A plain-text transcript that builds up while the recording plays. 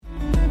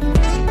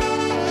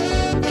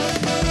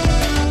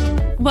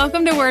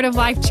Welcome to Word of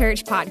Life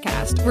Church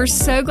Podcast. We're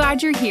so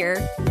glad you're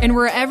here, and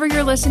wherever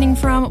you're listening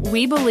from,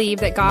 we believe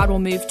that God will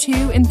move to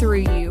and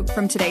through you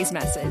from today's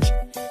message.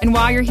 And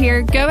while you're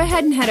here, go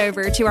ahead and head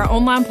over to our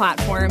online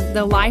platform,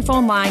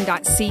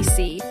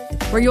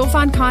 thelifeonline.cc, where you'll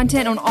find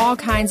content on all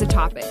kinds of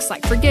topics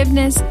like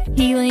forgiveness,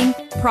 healing,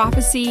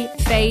 prophecy,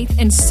 faith,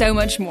 and so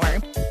much more.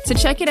 So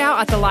check it out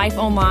at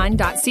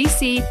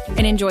thelifeonline.cc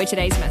and enjoy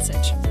today's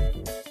message.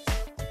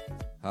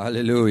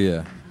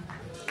 Hallelujah.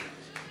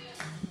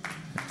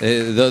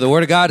 The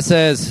Word of God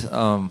says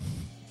that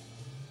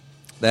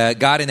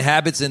God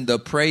inhabits in the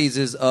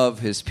praises of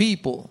His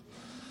people.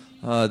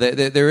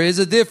 There is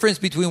a difference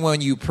between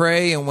when you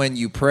pray and when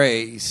you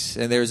praise.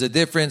 And there's a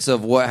difference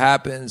of what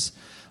happens.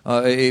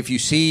 If you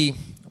see,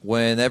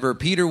 whenever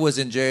Peter was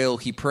in jail,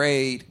 he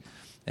prayed,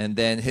 and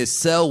then his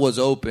cell was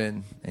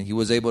open, and he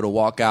was able to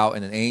walk out,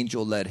 and an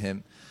angel led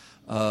him.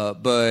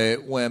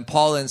 But when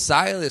Paul and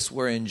Silas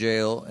were in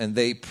jail, and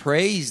they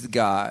praised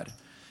God,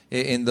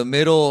 in the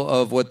middle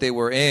of what they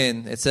were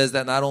in, it says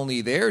that not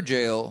only their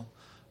jail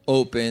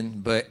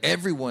opened, but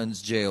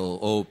everyone's jail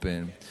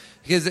opened.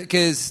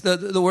 Because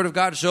the Word of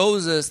God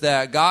shows us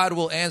that God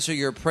will answer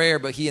your prayer,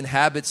 but He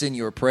inhabits in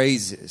your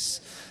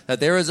praises. That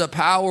there is a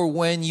power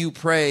when you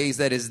praise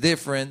that is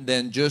different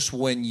than just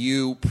when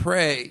you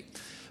pray.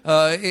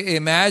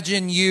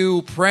 Imagine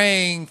you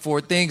praying for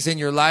things in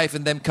your life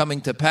and them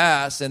coming to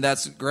pass, and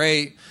that's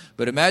great.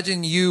 But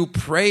imagine you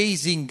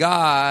praising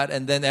God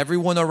and then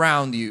everyone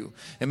around you.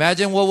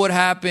 Imagine what would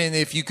happen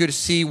if you could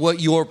see what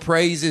your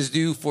praises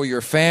do for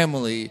your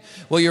family,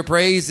 what your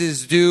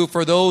praises do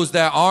for those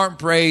that aren't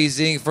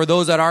praising, for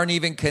those that aren't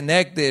even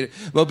connected.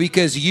 But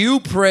because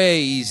you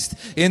praised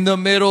in the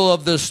middle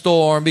of the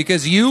storm,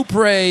 because you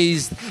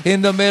praised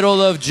in the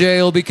middle of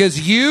jail,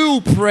 because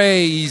you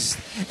praised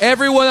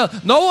everyone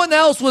else. No one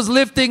else was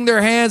lifting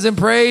their hands and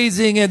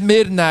praising at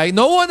midnight.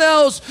 No one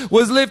else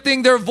was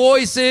lifting their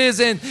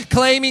voices and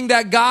claiming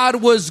that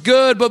God was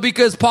good. But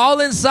because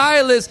Paul and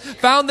Silas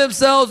found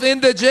themselves in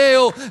the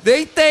jail,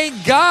 they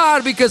thank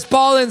God because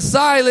Paul and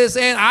Silas,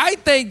 and I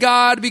thank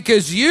God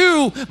because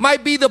you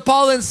might be the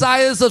Paul and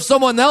Silas of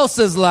someone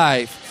else's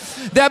life.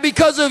 That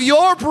because of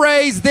your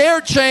praise,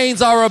 their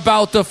chains are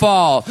about to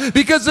fall.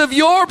 Because of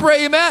your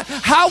praise, man,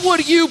 how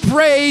would you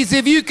praise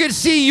if you could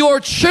see your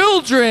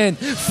children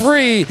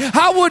free?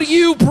 How would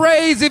you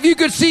praise if you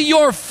could see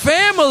your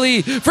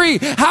family free?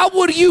 How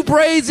would you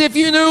praise if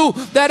you knew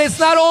that it's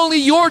not only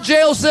your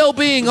jail cell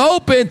being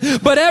open,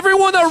 but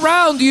everyone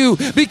around you?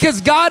 Because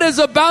God is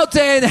about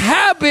to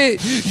inhabit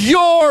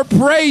your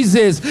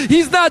praises.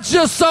 He's not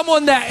just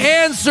someone that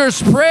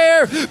answers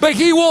prayer, but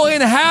He will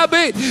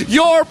inhabit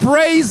your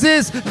praises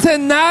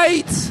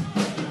tonight.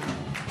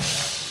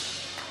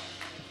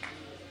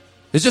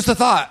 It's just a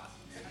thought.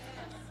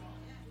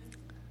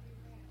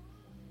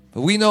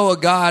 But we know a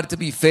God to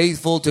be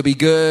faithful, to be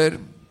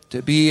good,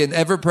 to be an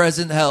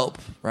ever-present help,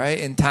 right,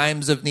 in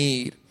times of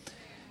need.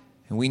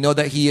 And we know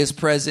that He is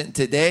present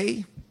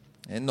today.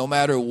 And no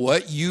matter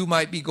what you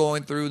might be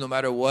going through, no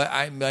matter what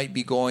I might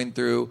be going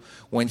through,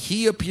 when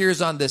He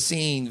appears on the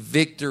scene,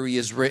 victory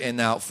is written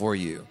out for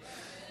you.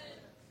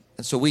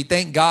 And so we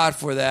thank God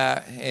for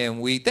that,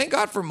 and we thank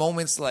God for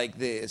moments like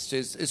this.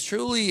 It's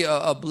truly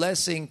a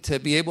blessing to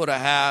be able to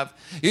have.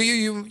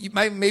 You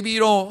might, maybe you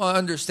don't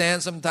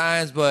understand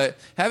sometimes, but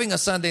having a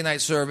Sunday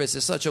night service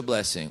is such a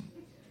blessing.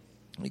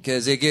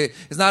 Because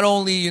it's not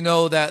only,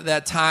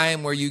 that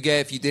time where you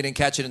get, if you didn't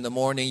catch it in the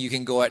morning, you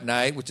can go at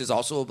night, which is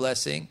also a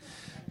blessing.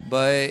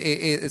 But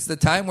it's the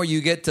time where you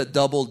get to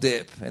double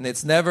dip, and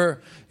it's never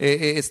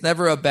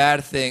a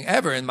bad thing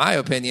ever, in my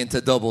opinion,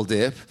 to double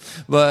dip.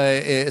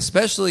 But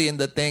especially in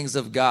the things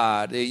of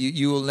God,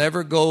 you will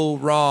never go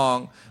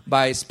wrong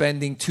by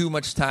spending too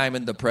much time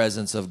in the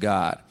presence of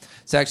God.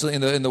 It's actually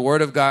in the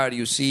Word of God,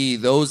 you see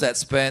those that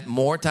spent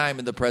more time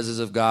in the presence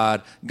of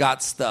God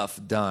got stuff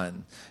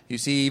done. You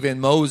see even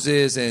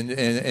Moses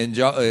and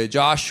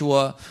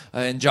Joshua,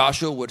 and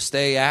Joshua would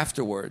stay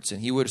afterwards,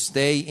 and he would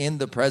stay in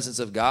the presence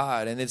of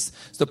God. And it's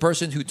the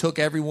person who took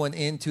everyone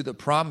into the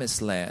promised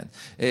land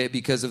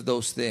because of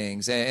those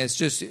things. And it's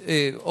just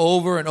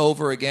over and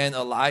over again,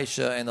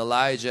 Elisha and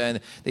Elijah,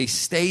 and they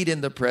stayed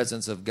in the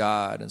presence of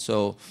God. And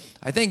so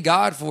I thank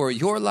God for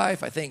your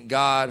life. I thank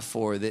God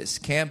for this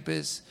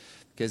campus,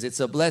 because it's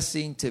a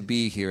blessing to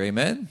be here.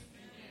 Amen?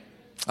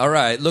 All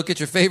right, look at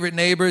your favorite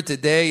neighbor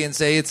today and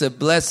say, it's a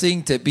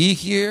blessing to be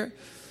here.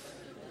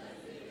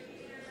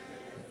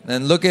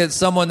 And look at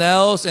someone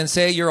else and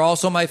say, you're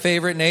also my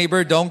favorite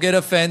neighbor. Don't get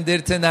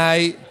offended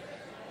tonight.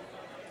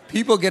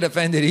 People get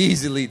offended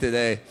easily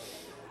today.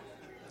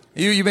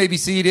 You may be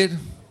seated.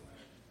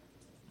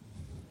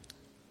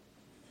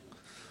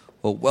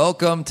 Well,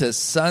 welcome to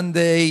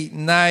Sunday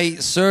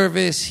night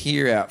service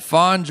here at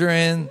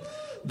Fondren,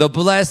 the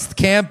blessed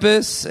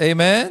campus.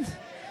 Amen.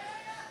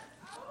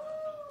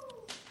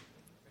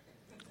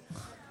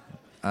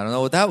 I don't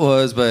know what that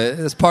was, but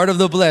it's part of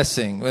the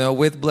blessing.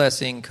 With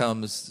blessing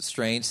comes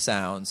strange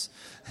sounds.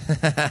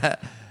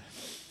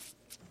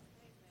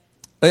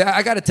 I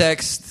got a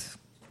text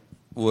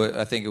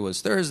I think it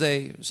was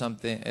Thursday or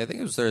something. I think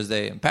it was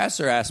Thursday. And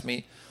Pastor asked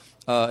me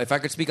if I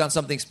could speak on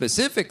something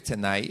specific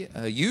tonight.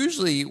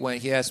 Usually when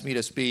he asks me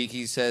to speak,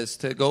 he says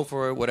to go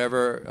for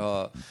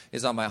whatever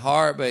is on my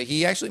heart. But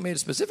he actually made a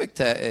specific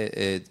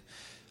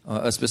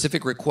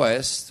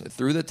request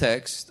through the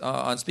text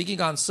on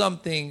speaking on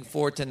something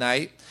for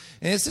tonight.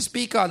 And it's to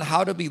speak on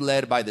how to be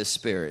led by the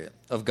Spirit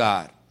of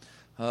God.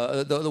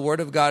 The Word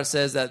of God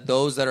says that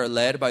those that are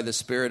led by the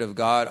Spirit of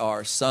God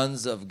are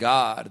sons of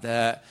God.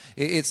 That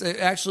it's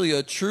actually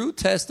a true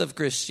test of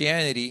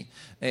Christianity,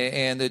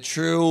 and the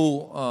true,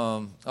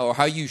 or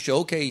how you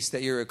showcase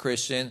that you're a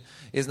Christian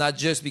is not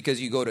just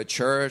because you go to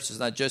church, it's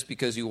not just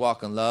because you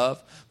walk in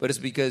love, but it's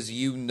because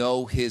you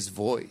know His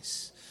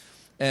voice.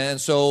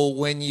 And so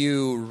when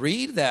you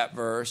read that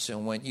verse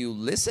and when you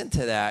listen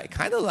to that, it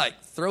kind of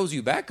like throws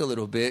you back a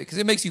little bit because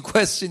it makes you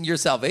question your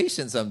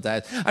salvation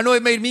sometimes. I know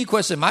it made me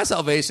question my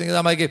salvation.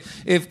 I'm like,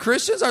 if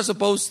Christians are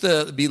supposed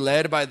to be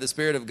led by the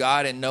Spirit of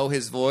God and know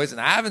His voice,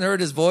 and I haven't heard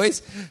His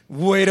voice,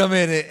 wait a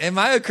minute, am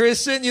I a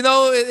Christian? You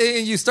know,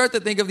 and you start to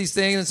think of these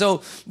things. And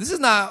so this is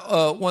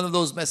not one of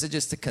those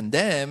messages to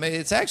condemn.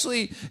 It's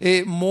actually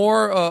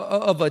more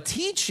of a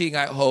teaching,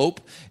 I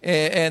hope.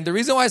 And the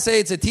reason why I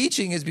say it's a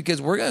teaching is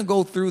because we're going to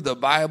go through the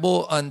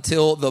Bible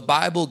until the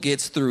Bible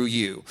gets through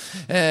you.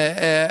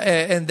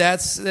 And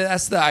that's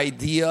the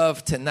idea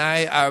of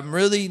tonight. I'm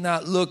really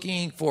not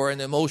looking for an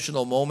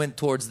emotional moment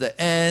towards the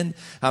end.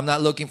 I'm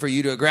not looking for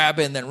you to grab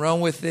it and then run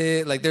with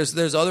it. Like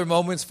there's other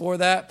moments for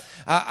that.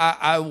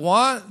 I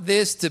want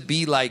this to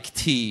be like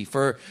tea.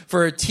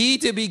 For tea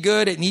to be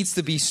good, it needs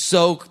to be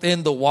soaked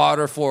in the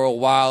water for a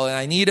while. And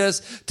I need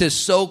us to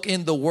soak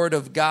in the Word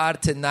of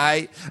God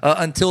tonight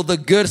until the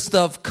good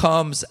stuff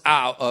comes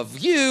out of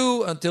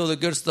you, until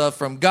the good stuff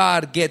from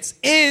God gets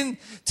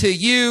into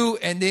you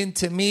and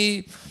into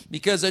me.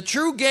 Because a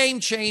true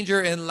game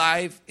changer in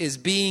life is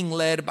being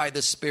led by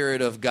the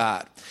Spirit of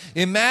God.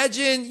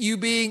 Imagine you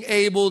being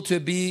able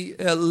to be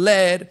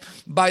led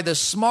by the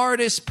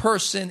smartest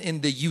person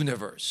in the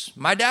universe.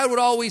 My dad would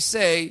always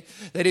say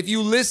that if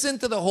you listen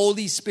to the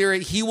Holy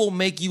Spirit, He will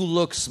make you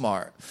look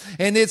smart.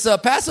 And it's a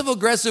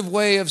passive-aggressive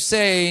way of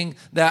saying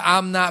that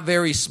I'm not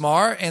very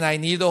smart and I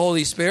need the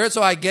Holy Spirit.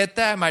 So I get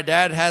that. My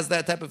dad has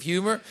that type of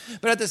humor.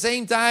 But at the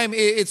same time,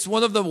 it's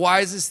one of the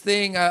wisest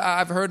things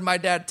I've heard my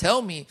dad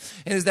tell me,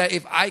 and is that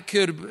if I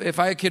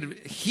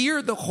could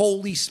hear the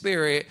Holy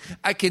Spirit,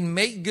 I can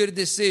make good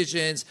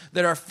decisions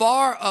that are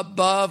far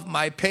above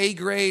my pay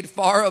grade,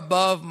 far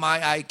above my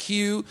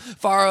IQ,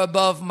 far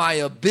above my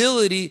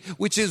ability,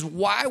 which is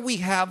why we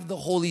have the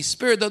Holy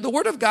Spirit. The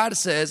Word of God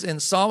says in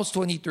Psalms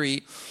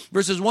 23,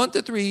 verses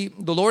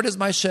 1-3, the Lord is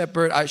my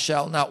shepherd, I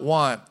shall not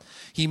want.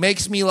 He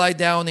makes me lie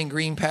down in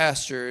green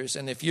pastures.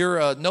 And if you're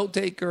a note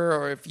taker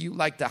or if you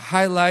like to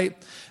highlight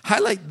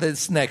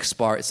this next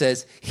part. It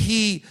says,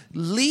 He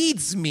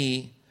leads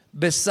me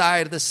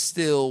beside the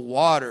still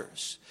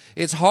waters.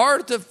 It's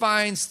hard to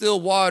find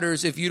still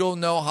waters if you don't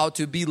know how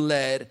to be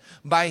led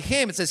by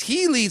Him. It says,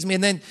 He leads me.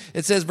 And then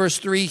it says, verse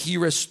 3, He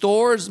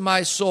restores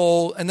my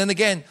soul. And then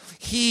again,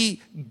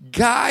 He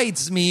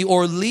guides me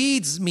or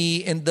leads me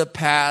in the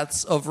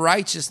paths of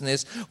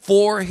righteousness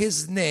for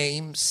His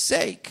name's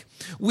sake.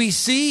 We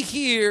see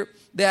here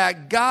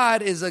that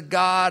God is a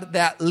God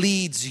that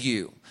leads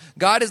you.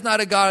 God is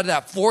not a God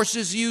that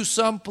forces you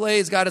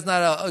someplace. God is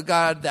not a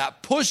God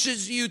that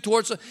pushes you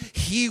towards.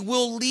 He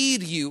will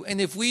lead you.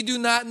 And if we do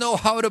not know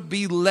how to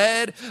be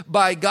led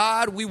by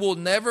God, we will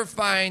never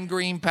find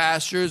green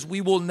pastures.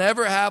 We will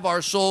never have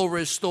our soul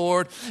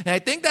restored. And I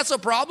think that's a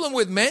problem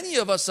with many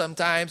of us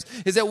sometimes,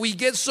 is that we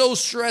get so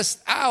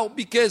stressed out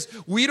because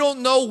we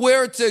don't know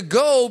where to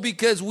go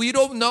because we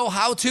don't know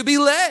how to be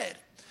led.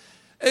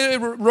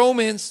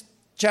 Romans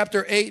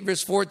chapter 8,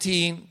 verse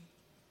 14,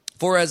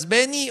 for as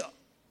many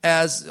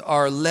as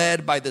are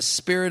led by the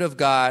Spirit of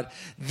God,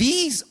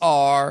 these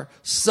are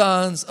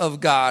sons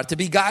of God. To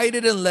be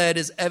guided and led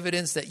is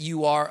evidence that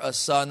you are a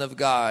son of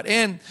God.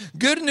 And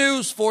good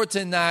news for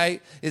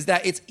tonight is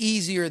that it's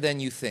easier than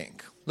you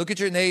think. Look at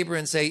your neighbor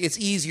and say, it's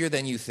easier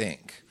than you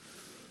think.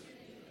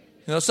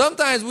 You know,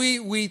 sometimes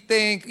we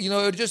think, it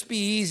would just be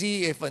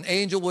easy if an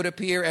angel would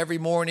appear every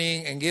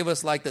morning and give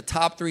us like the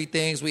top 3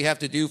 things we have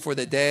to do for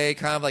the day,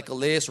 kind of like a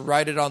list,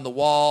 write it on the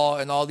wall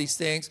and all these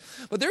things.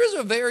 But there is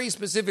a very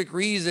specific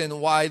reason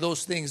why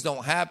those things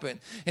don't happen.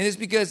 And it's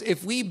because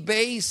if we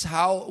base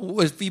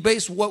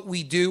what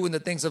we do in the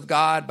things of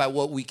God by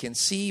what we can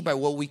see, by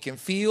what we can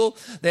feel,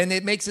 then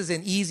it makes us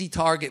an easy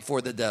target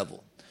for the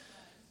devil.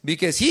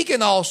 Because he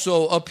can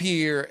also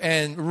appear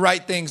and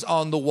write things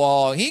on the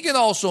wall. He can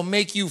also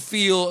make you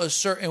feel a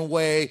certain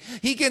way.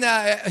 He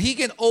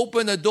can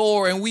open a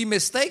door, and we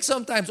mistake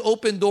sometimes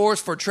open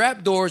doors for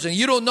trap doors, and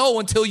you don't know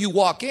until you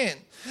walk in.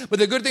 But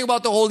the good thing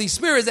about the Holy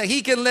Spirit is that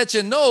he can let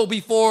you know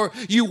before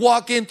you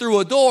walk in through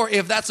a door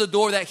if that's a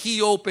door that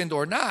he opened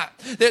or not.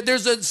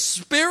 There's a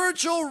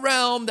spiritual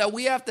realm that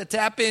we have to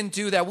tap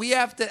into, that we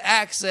have to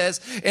access.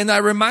 And I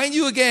remind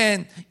you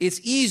again, it's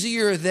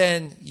easier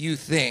than you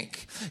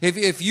think.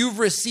 If you've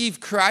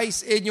received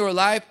Christ in your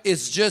life,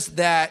 it's just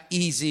that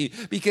easy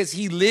because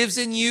he lives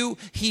in you.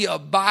 He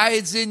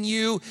abides in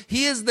you.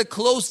 He is the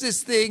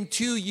closest thing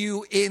to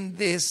you in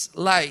this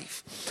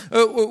life.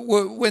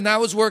 When I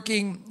was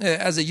working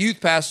as a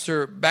youth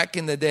pastor back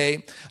in the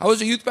day, I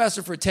was a youth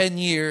pastor for 10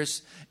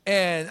 years.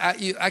 And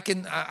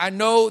I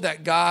know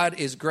that God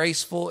is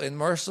graceful and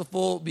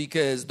merciful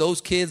because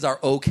those kids are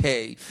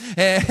okay.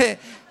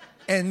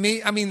 And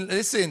me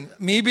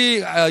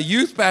being a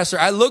youth pastor,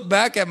 I look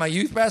back at my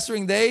youth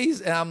pastoring days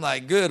and I'm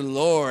like, good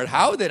Lord,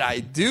 how did I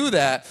do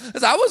that?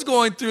 Because I was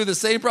going through the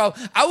same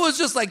problem. I was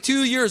just like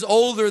 2 years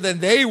older than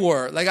they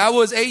were. Like I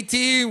was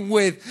 18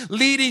 with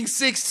leading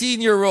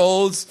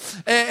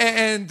 16-year-olds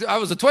and I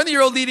was a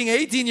 20-year-old leading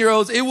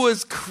 18-year-olds. It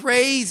was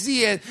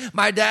crazy. And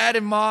my dad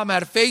and mom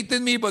had faith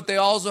in me, but they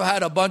also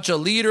had a bunch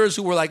of leaders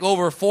who were like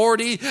over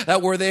 40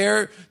 that were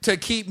there to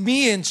keep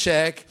me in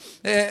check.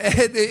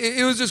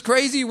 It was just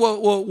crazy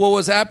what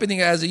was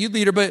happening as a youth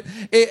leader. But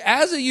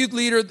as a youth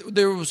leader,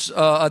 there was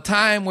a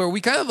time where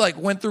we kind of like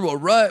went through a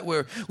rut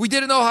where we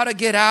didn't know how to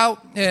get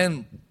out.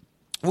 And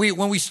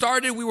when we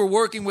started, we were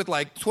working with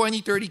like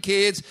 20, 30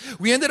 kids.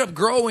 We ended up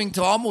growing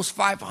to almost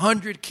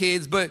 500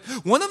 kids. But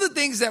one of the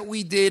things that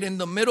we did in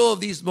the middle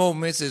of these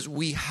moments is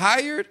we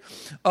hired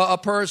a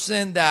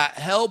person that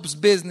helps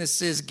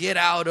businesses get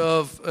out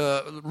of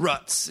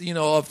ruts,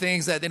 of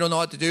things that they don't know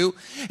what to do.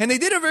 And they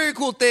did a very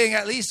cool thing.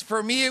 At least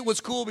for me, it was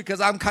cool because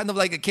I'm kind of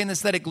like a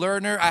kinesthetic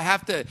learner. I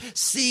have to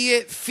see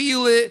it,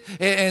 feel it,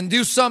 and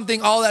do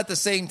something all at the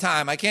same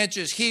time. I can't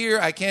just hear.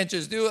 I can't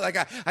just do it. Like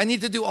I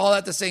need to do all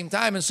at the same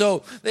time. And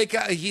so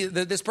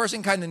this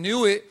person kind of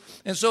knew it.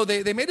 And so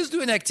they made us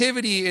do an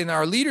activity in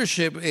our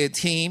leadership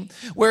team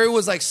where it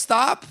was like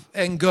stop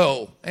and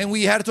go. And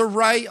we had to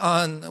write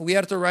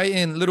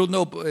in little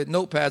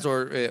notepads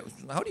or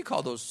how do you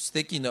call those?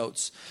 Sticky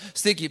notes?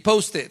 Sticky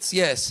Post-its,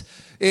 yes.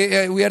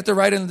 We had to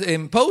write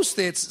in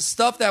Post-its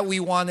stuff that we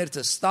wanted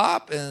to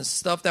stop and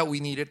stuff that we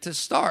needed to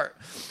start.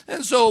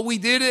 And so we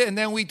did it, and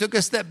then we took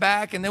a step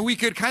back, and then we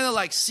could kind of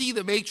like see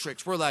the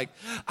matrix. We're like,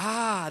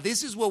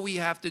 this is what we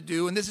have to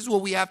do, and this is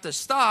what we have to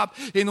stop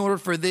in order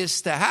for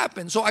this to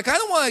happen. So I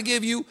kind of want to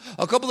give you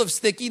a couple of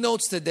sticky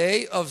notes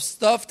today of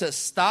stuff to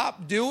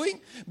stop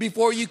doing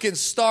before you can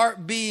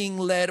start being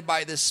led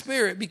by the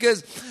Spirit.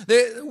 Because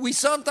we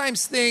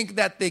sometimes think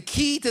that the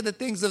key to the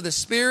things of the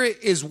Spirit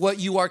is what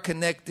you are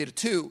connected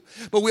to.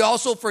 But we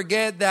also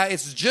forget that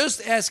it's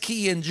just as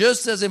key and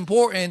just as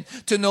important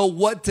to know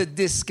what to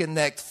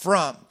disconnect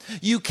from.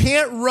 You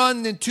can't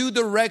run in two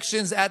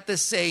directions at the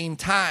same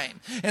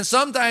time. And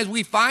sometimes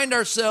we find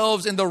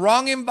ourselves in the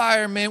wrong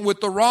environment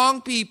with the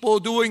wrong people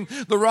doing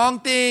the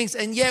wrong things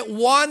and yet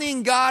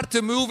wanting God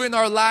to move in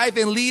our life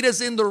and lead us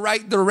in the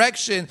right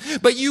direction.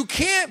 But you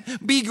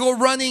can't be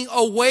running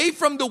away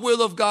from the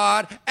will of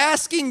God,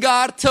 asking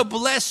God to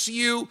bless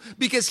you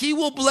because he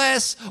will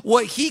bless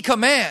what he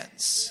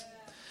commands.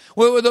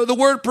 Well, the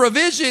word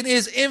provision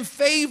is in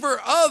favor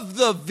of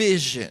the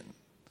vision.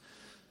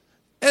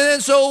 And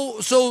then so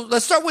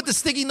let's start with the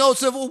sticky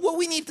notes of what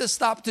we need to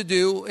stop to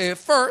do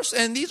first.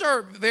 And these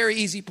are very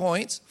easy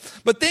points.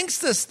 But things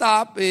to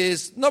stop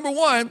is, number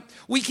one,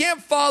 we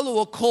can't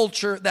follow a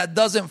culture that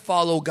doesn't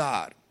follow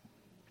God.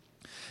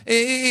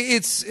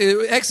 It's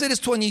Exodus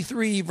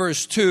 23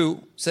 verse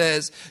 2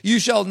 says, "You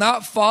shall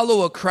not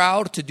follow a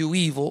crowd to do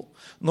evil,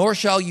 nor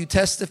shall you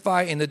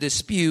testify in a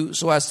dispute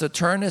so as to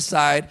turn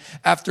aside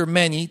after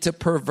many to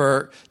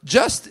pervert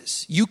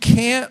justice." You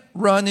can't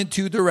run in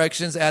two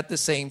directions at the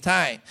same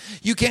time.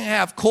 You can't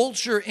have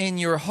culture in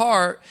your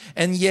heart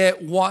and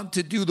yet want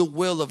to do the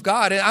will of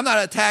God. And I'm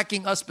not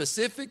attacking a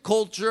specific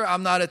culture.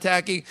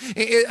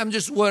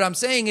 What I'm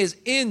saying is,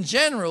 in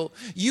general,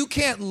 you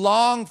can't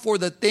long for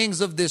the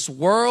things of this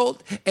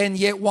world and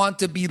yet want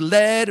to be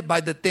led by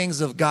the things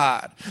of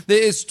God.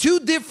 It's two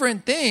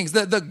different things.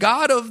 The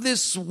God of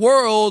this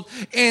world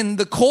and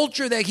the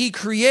culture that he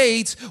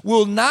creates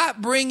will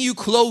not bring you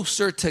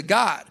closer to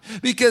God.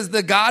 Because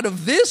the God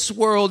of this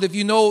world, if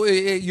you know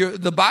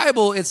the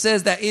Bible, it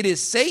says that it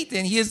is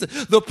Satan. He is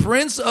the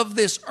prince of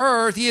this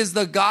earth. He is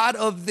the God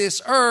of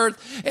this earth.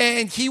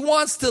 And he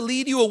wants to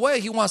lead you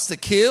away. He wants to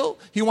kill.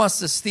 He wants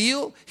to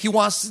steal. He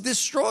wants to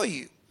destroy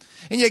you.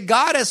 And yet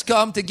God has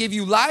come to give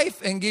you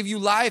life and give you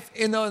life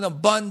in an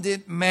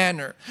abundant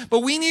manner.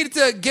 But we need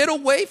to get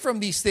away from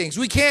these things.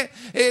 We can't,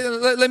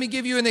 let me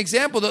give you an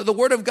example. The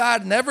Word of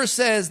God never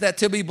says that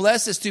to be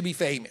blessed is to be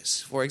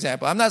famous, for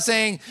example. I'm not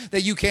saying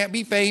that you can't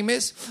be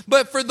famous,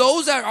 but for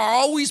those that are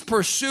always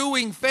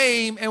pursuing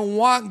fame and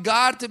want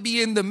God to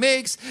be in the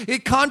mix,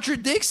 it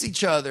contradicts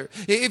each other.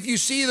 If you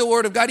see the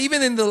Word of God,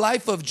 even in the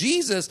life of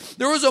Jesus,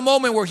 there was a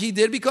moment where he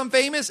did become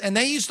famous, and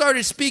then he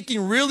started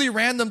speaking really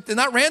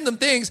not random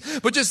things,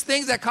 but just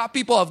things that caught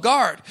people off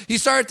guard. He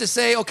started to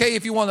say, okay,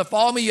 if you want to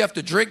follow me, you have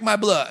to drink my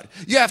blood.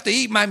 You have to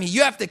eat my meat.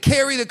 You have to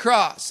carry the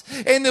cross.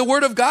 And the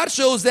word of God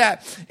shows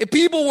that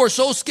people were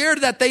so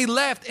scared that they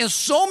left. And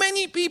so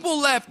many people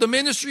left the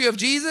ministry of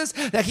Jesus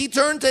that he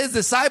turned to his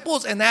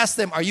disciples and asked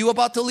them, are you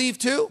about to leave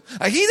too?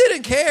 He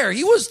didn't care.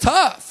 He was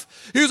tough.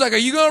 He was like, are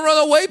you going to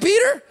run away,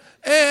 Peter?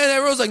 And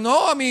everyone's like,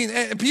 no, I mean,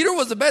 and Peter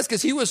was the best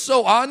because he was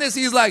so honest.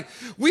 He's like,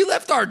 we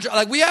left our job.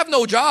 Like, we have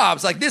no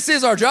jobs. Like, this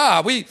is our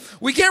job. We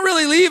can't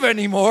really leave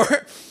anymore.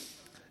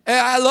 And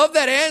I love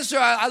that answer.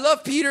 I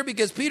love Peter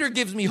because Peter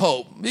gives me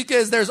hope.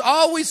 Because there's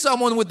always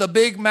someone with a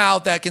big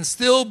mouth that can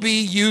still be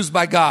used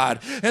by God.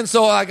 And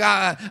so,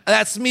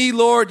 that's me,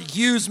 Lord.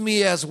 Use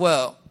me as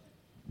well.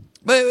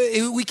 But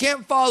we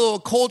can't follow a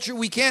culture.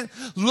 We can't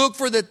look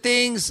for the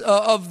things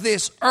of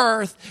this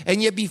earth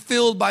and yet be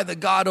filled by the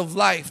God of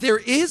life. There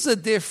is a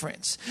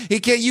difference.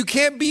 You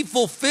can't be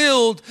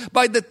fulfilled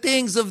by the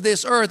things of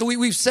this earth.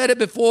 We've said it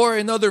before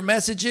in other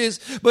messages,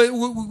 but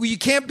you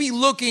can't be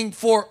looking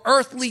for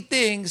earthly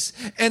things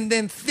and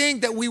then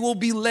think that we will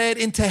be led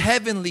into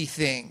heavenly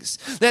things.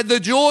 That the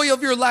joy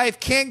of your life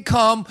can't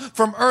come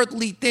from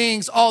earthly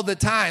things all the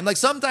time. Like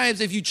sometimes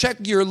if you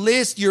check your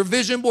list, your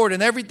vision board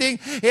and everything,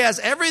 it has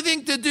everything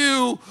to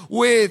do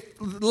with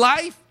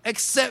life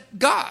except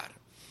God.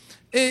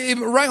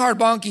 Reinhard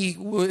Bonnke,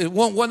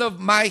 one of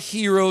my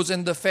heroes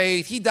in the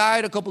faith, he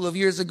died a couple of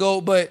years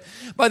ago, but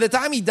by the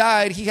time he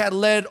died, he had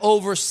led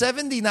over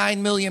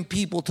 79 million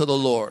people to the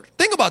Lord.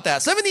 Think about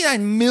that,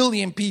 79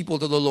 million people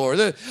to the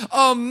Lord.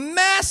 A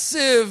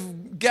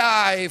massive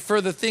guy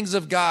for the things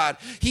of God.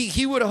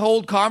 He would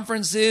hold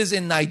conferences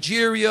in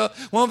Nigeria.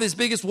 One of his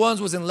biggest ones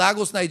was in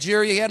Lagos,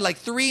 Nigeria. He had like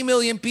 3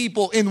 million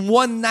people in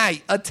one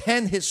night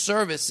attend his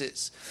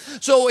services.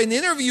 So an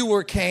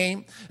interviewer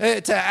came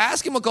to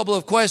ask him a couple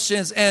of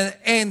questions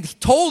and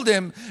told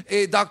him,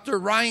 Dr.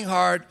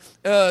 Reinhard,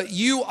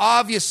 you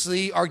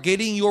obviously are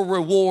getting your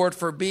reward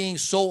for being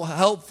so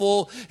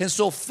helpful and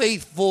so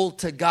faithful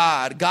to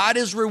God. God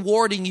is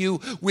rewarding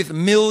you with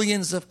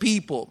millions of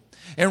people.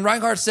 And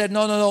Reinhard said,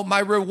 no, my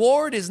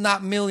reward is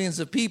not millions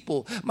of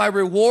people. My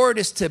reward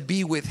is to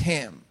be with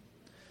him.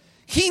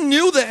 He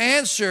knew the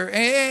answer,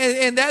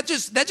 and that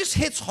just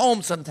hits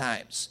home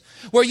sometimes.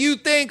 Where you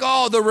think,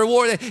 oh, the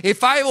reward,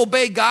 if I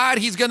obey God,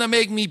 he's going to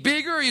make me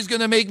bigger, he's going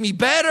to make me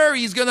better,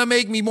 he's going to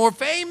make me more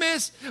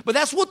famous. But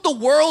that's what the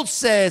world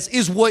says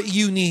is what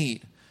you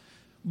need.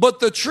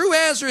 But the true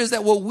answer is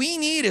that what we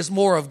need is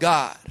more of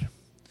God.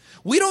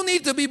 We don't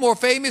need to be more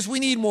famous, we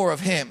need more of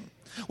him.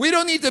 We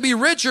don't need to be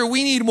richer,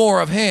 we need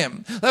more of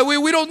him.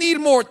 We don't need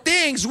more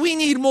things, we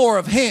need more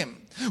of him.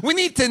 We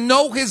need to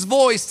know his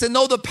voice, to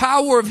know the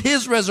power of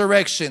his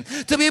resurrection,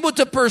 to be able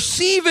to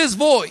perceive his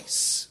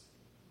voice.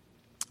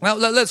 Now,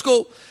 let's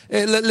go.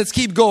 Let's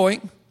keep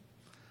going.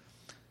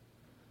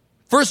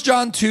 1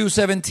 John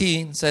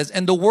 2:17 says,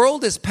 and the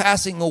world is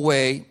passing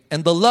away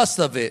and the lust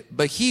of it,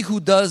 but he who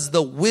does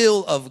the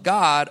will of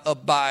God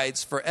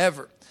abides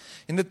forever.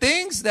 And the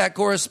things that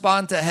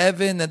correspond to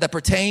heaven and that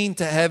pertain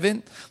to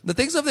heaven, the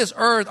things of this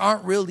earth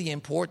aren't really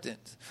important.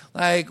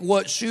 Like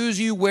what shoes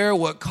you wear,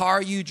 what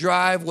car you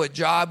drive, what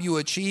job you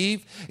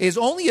achieve is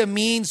only a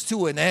means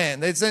to an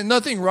end. It's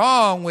nothing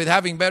wrong with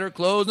having better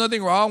clothes,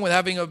 nothing wrong with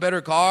having a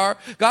better car.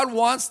 God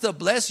wants to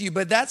bless you,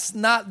 but that's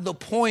not the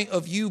point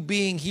of you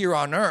being here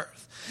on earth.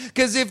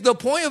 Because if the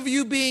point of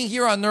you being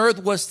here on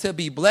earth was to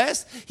be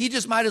blessed, he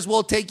just might as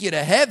well take you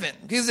to heaven.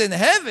 Because in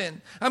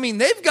heaven, I mean,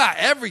 they've got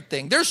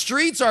everything. Their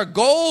streets are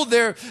gold.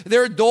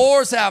 Their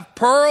doors have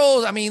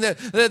pearls. I mean,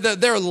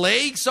 their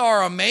lakes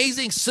are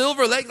amazing.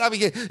 Silver Lake. I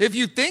mean, if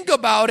you think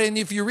about it and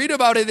if you read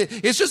about it,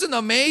 it's just an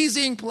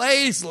amazing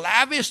place,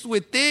 lavished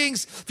with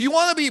things. If you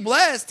want to be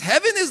blessed,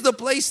 heaven is the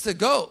place to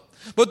go.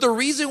 But the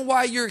reason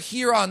why you're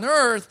here on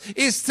earth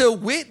is to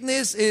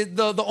witness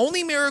the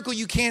only miracle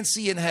you can't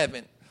see in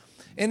heaven.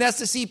 And that's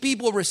to see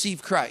people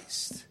receive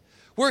Christ.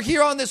 We're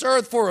here on this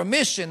earth for a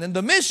mission. And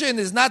the mission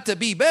is not to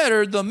be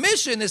better. The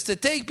mission is to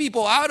take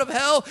people out of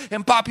hell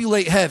and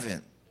populate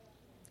heaven.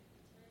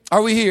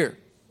 Are we here?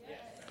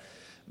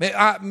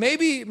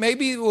 Maybe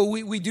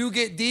we do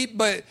get deep,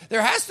 but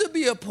there has to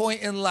be a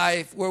point in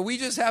life where we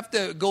just have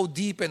to go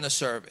deep in the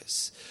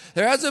service.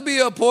 There has to be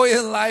a point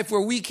in life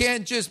where we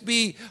can't just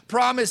be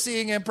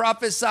promising and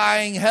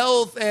prophesying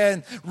health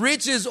and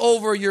riches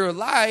over your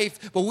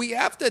life, but we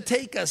have to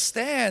take a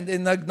stand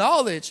and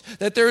acknowledge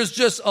that there is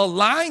just a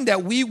line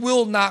that we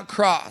will not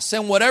cross.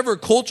 And whatever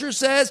culture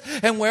says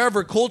and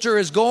wherever culture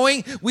is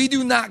going, we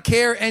do not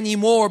care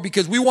anymore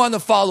because we want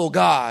to follow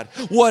God.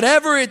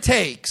 Whatever it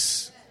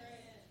takes.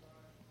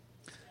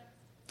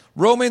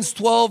 Romans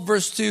 12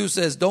 verse 2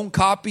 says, don't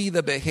copy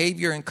the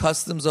behavior and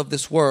customs of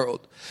this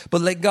world,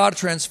 but let God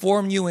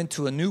transform you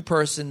into a new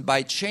person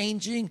by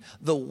changing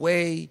the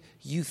way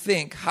you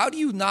think. How do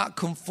you not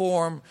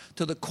conform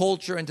to the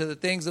culture and to the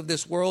things of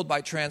this world? By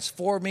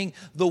transforming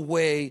the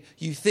way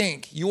you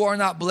think. You are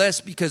not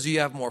blessed because you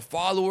have more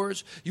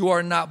followers. You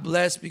are not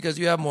blessed because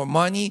you have more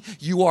money.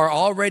 You are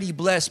already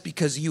blessed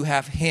because you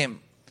have him.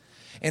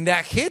 And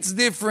that hits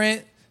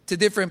different to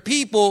different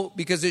people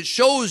because it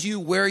shows you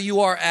where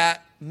you are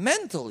at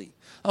mentally.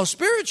 Now,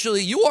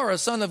 spiritually, you are a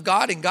son of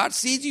God, and God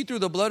sees you through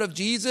the blood of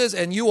Jesus,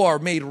 and you are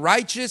made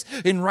righteous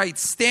in right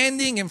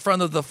standing in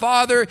front of the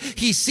Father.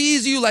 He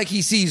sees you like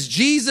he sees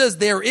Jesus.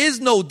 There is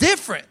no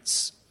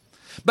difference.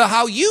 But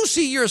how you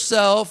see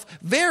yourself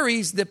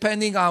varies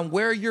depending on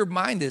where your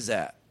mind is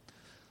at.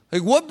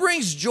 Like, what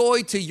brings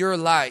joy to your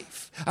life?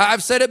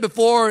 I've said it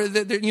before,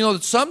 that,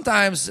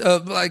 sometimes,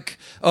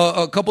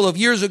 a couple of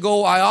years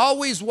ago, I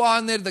always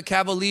wanted the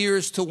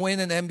Cavaliers to win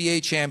an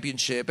NBA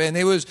championship. And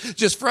it was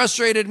just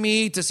frustrated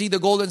me to see the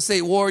Golden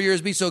State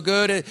Warriors be so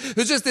good. It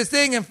was just this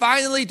thing. And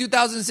finally,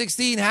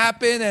 2016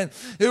 happened. And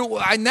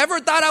I never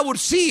thought I would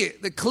see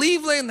it. The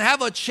Cleveland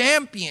have a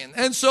champion.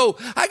 And so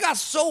I got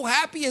so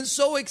happy and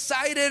so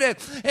excited.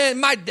 And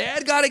my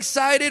dad got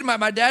excited.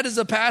 My dad is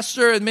a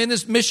pastor and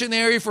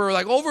missionary for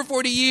like over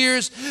 40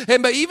 years.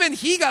 But even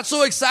he got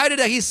so excited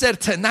that he said,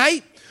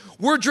 tonight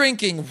we're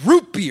drinking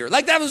root beer.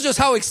 Like, that was just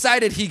how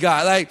excited he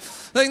got. Like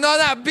no,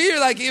 not beer.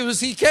 Like,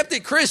 he kept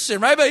it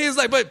Christian, right? But he was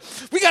like, but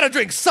we got to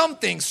drink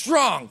something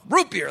strong,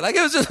 root beer. Like,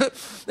 it was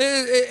just,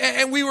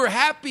 and we were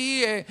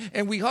happy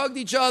and we hugged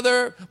each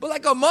other. But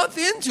like a month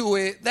into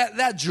it,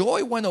 that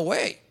joy went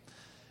away.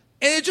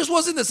 And it just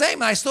wasn't the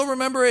same. I still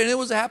remember it, and it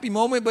was a happy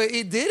moment, but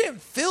it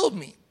didn't fill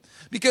me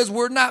because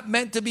we're not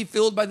meant to be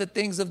filled by the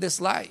things of this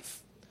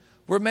life.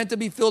 We're meant to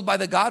be filled by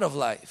the God of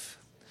life.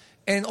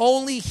 And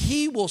only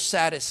he will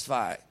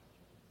satisfy.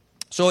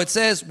 So it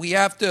says we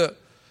have to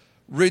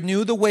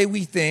renew the way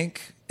we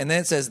think. And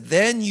then it says,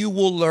 then you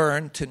will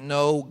learn to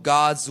know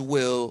God's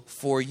will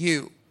for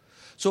you.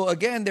 So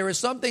again, there is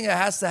something that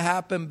has to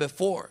happen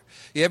before.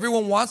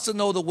 Everyone wants to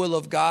know the will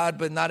of God,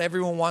 but not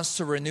everyone wants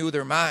to renew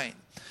their mind.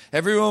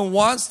 Everyone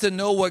wants to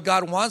know what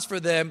God wants for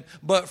them,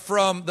 but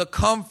from the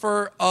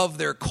comfort of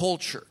their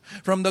culture,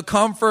 from the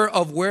comfort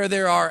of where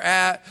they are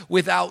at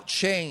without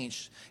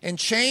change. And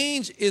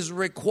change is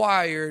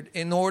required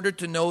in order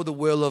to know the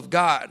will of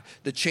God,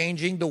 the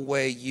changing the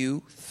way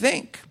you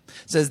think.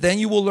 It says, then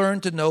you will learn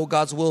to know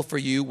God's will for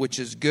you, which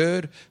is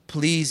good,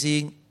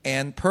 pleasing,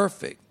 and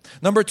perfect.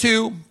 Number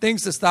 2,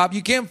 things to stop.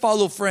 You can't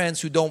follow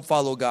friends who don't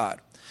follow God.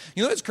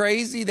 You know, it's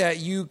crazy that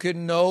you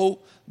can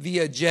know the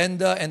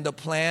agenda and the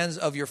plans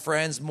of your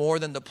friends more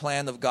than the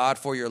plan of God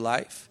for your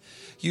life.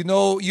 You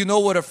know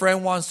what a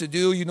friend wants to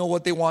do. You know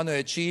what they want to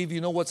achieve. You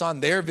know what's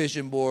on their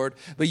vision board.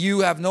 But you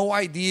have no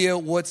idea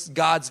what's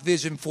God's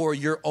vision for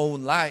your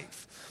own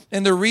life.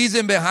 And the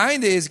reason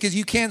behind it is because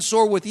you can't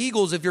soar with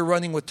eagles if you're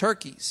running with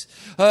turkeys.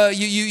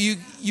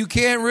 You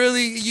can't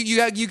really,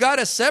 you got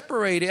to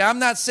separate it. I'm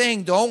not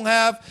saying don't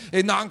have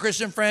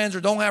non-Christian friends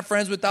or don't have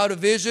friends without a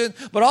vision,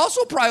 but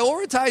also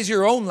prioritize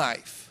your own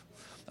life.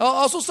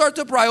 Also start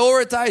to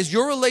prioritize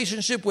your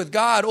relationship with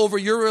God over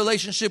your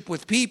relationship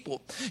with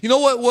people. You know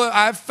what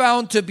I've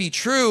found to be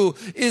true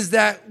is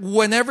that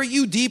whenever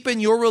you deepen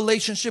your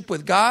relationship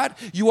with God,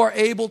 you are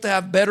able to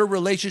have better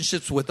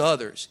relationships with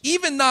others,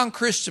 even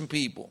non-Christian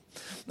people.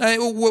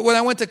 When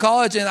I went to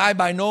college, and I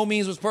by no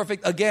means was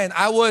perfect. Again,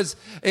 I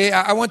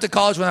went to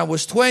college when I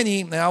was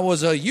 20, and I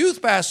was a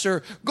youth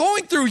pastor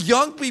going through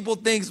young people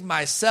things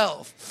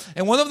myself.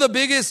 And one of the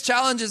biggest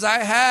challenges I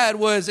had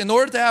was, in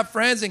order to have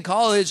friends in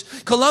college,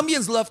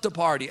 Colombians love to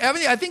party. I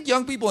mean, I think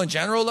young people in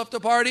general love to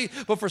party,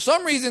 but for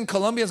some reason,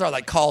 Colombians are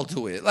like called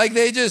to it. Like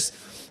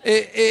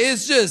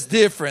it's just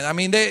different. I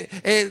mean,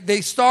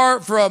 they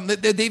start from,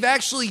 they've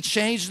actually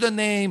changed the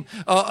name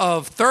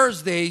of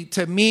Thursday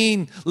to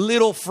mean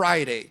Little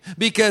Friday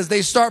because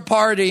they start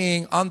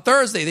partying on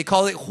Thursday. They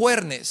call it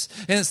Jueves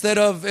instead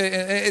of,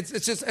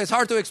 it's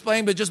hard to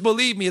explain, but just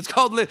believe me, it's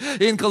called,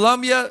 in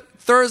Colombia,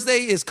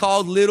 Thursday is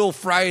called Little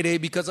Friday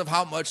because of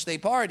how much they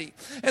party.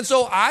 And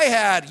so I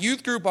had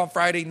youth group on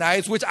Friday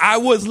nights, which I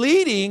was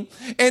leading.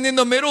 And in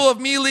the middle of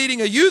me leading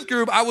a youth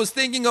group, I was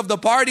thinking of the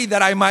party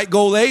that I might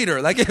go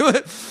later. Like,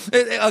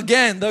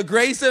 again, the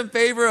grace and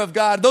favor of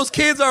God. Those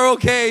kids are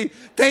okay.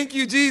 Thank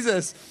you,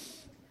 Jesus.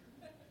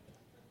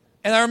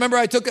 And I remember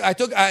I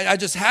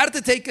just had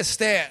to take a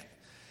stand.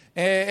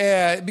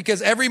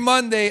 Because every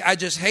Monday, I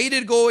just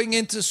hated going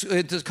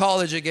into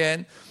college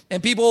again.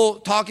 And people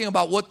talking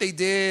about what they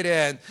did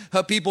and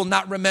people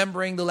not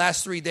remembering the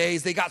last 3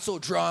 days. They got so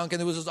drunk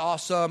and it was just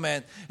awesome.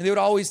 And they would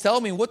always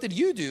tell me, what did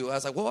you do? I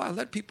was like, well, I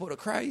led people to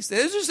Christ.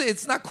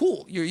 It's not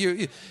cool.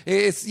 It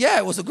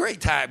was a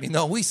great time. You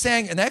know, we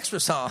sang an extra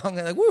song.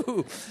 And like,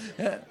 woo.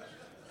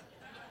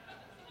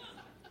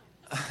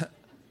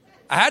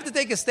 I had to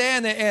take a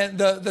stand. And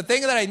the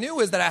thing that I knew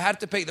is that I had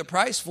to pay the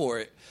price for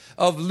it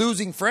of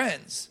losing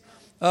friends.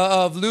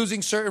 Of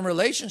losing certain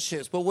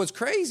relationships. But what's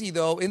crazy,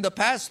 though, in the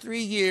past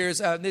 3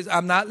 years,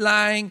 I'm not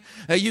lying.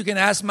 You can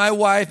ask my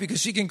wife because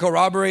she can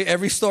corroborate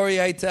every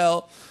story I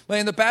tell. But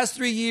in the past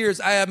 3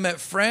 years, I have met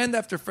friend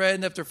after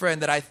friend after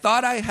friend that I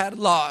thought I had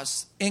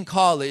lost in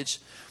college.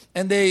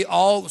 And they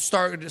all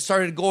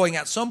started going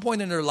at some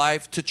point in their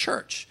life to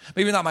church.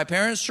 Maybe not my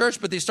parents'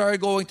 church, but they started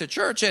going to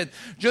church. And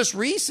just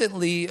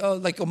recently,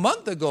 like a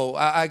month ago,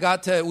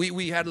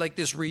 we had like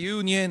this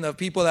reunion of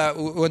people that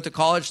we went to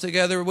college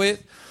together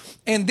with.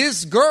 And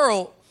this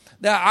girl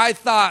that I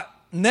thought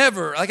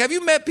never. Like, have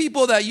you met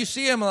people that you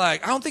see them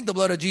like, I don't think the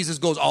blood of Jesus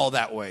goes all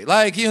that way.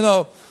 Like, you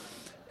know,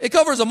 it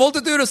covers a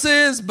multitude of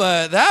sins,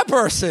 but that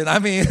person, I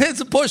mean,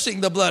 it's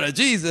pushing the blood of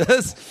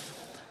Jesus.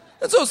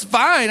 And so it's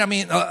fine. I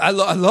mean, I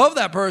love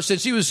that person.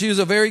 She was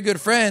a very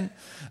good friend.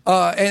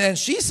 And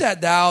she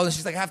sat down and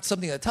she's like, I have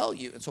something to tell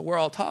you. And so we're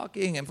all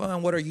talking and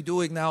what are you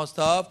doing now and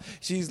stuff.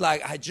 She's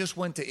like, I just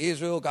went to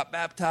Israel, got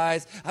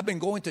baptized. I've been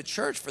going to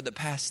church for the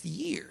past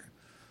year.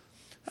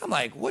 I'm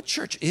like, what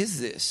church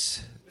is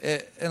this?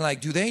 And like,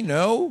 do they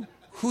know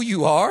who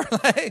you are?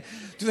 Like,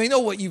 do they know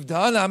what you've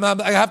done?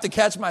 I have to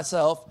catch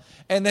myself.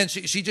 And then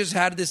she just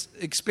had this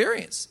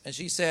experience. And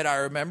she said, I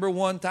remember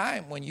one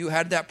time when you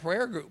had that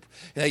prayer group,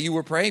 that you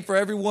were praying for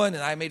everyone,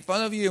 and I made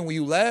fun of you, and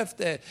you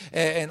left,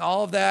 and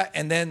all of that.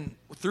 And then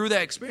through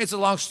that experience, it's a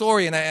long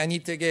story, and I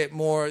need to get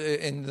more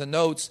in the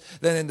notes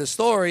than in the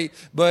story.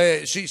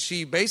 But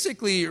she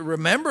basically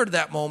remembered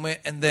that moment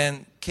and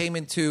then came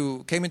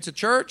into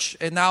church,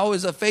 and now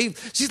is a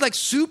faith. She's like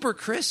super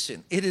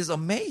Christian. It is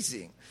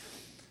amazing.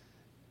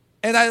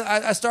 And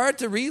I started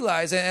to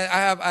realize, and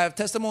I have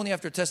testimony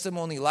after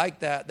testimony like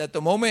that the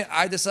moment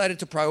I decided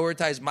to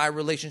prioritize my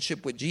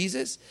relationship with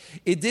Jesus,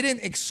 it didn't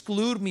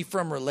exclude me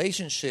from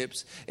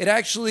relationships. It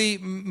actually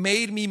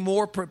made me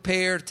more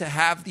prepared to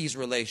have these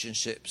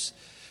relationships.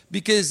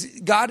 Because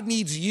God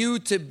needs you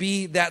to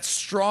be that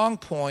strong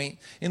point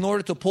in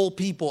order to pull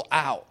people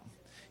out.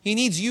 He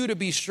needs you to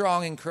be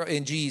strong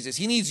in Jesus.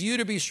 He needs you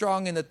to be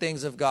strong in the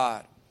things of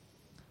God.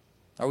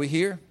 Are we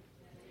here?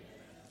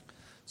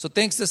 So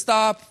things to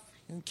stop.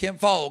 You can't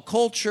follow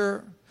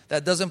culture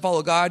that doesn't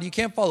follow God. You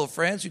can't follow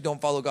friends who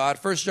don't follow God.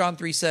 1 John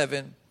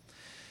 3:7.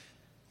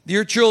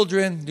 Dear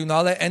children, do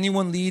not let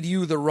anyone lead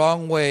you the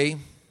wrong way.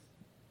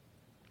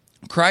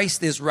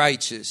 Christ is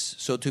righteous.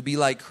 So to be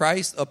like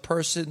Christ, a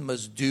person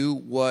must do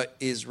what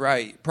is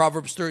right.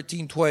 Proverbs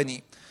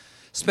 13:20.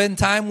 Spend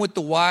time with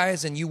the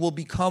wise and you will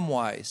become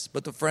wise,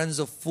 but the friends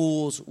of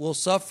fools will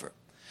suffer.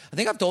 I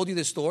think I've told you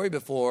this story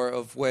before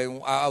of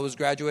when I was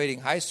graduating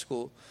high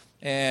school.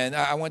 And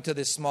I went to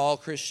this small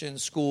Christian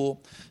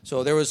school.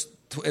 So there was,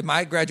 in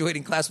my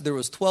graduating class, there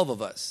was 12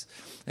 of us.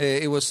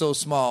 It was so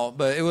small.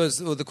 But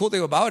the cool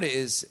thing about it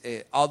is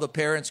all the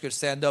parents could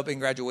stand up in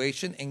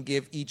graduation and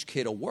give each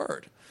kid a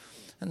word.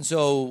 And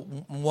so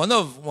one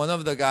of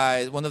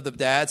the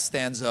dads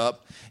stands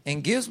up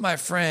and gives my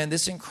friend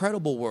this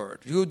incredible word.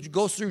 He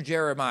goes through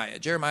Jeremiah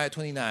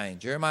 29,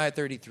 Jeremiah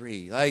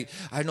 33. Like,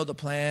 I know the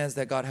plans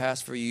that God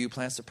has for you,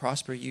 plans to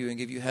prosper you and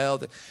give you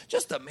health.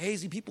 Just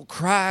amazing. People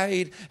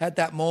cried at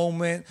that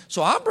moment.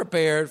 So I'm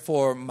prepared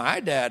for my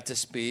dad to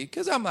speak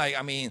because I'm like,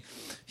 I mean,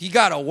 he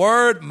got a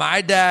word.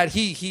 My dad,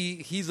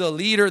 he's a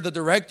leader, the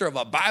director of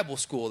a Bible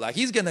school. Like,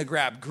 he's going to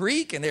grab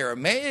Greek and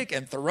Aramaic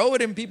and throw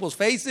it in people's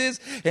faces,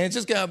 and it's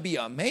just going to be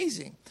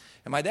amazing.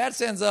 And my dad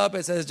stands up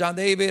and says, John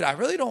David, I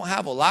really don't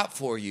have a lot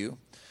for you.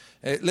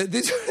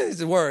 These are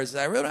his words.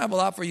 I really don't have a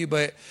lot for you,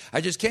 but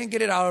I just can't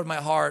get it out of my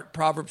heart.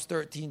 Proverbs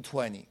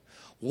 13:20.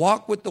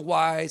 Walk with the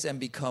wise and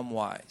become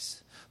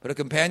wise, but a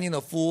companion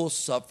of fools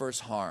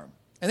suffers harm.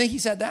 And then he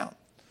sat down.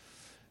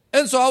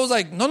 And so I was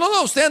like,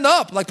 no, stand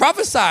up. Like,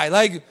 prophesy.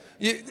 Like,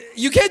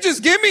 you can't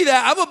just give me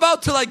that. I'm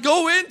about to, like,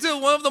 go into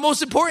one of the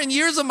most important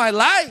years of my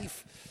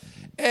life.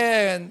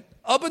 And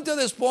up until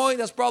this point,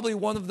 that's probably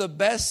one of the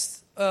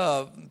best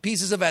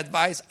pieces of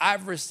advice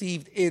I've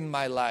received in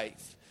my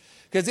life.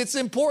 Because it's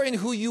important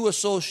who you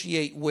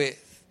associate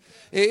with.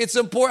 It's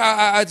important.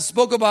 I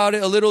spoke about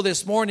it a little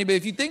this morning, but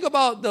if you think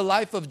about the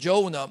life of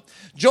Jonah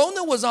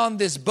was on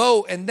this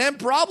boat, and then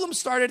problems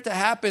started to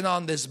happen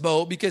on this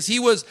boat because he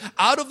was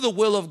out of the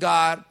will of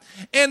God.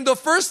 And the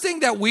first thing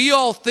that we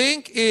all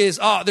think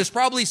is, there's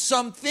probably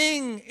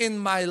something in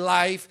my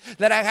life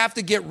that I have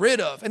to get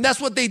rid of. And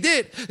that's what they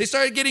did. They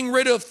started getting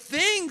rid of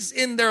things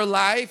in their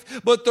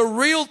life, but the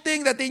real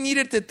thing that they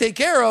needed to take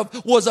care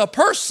of was a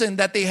person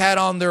that they had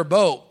on their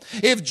boat.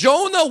 If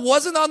Jonah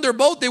wasn't on their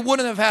boat, they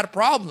wouldn't have had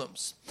problems.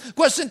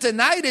 Question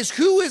tonight is,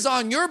 who is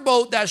on your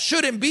boat that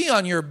shouldn't be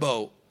on your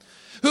boat?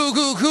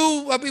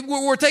 Who I mean,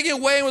 we're taking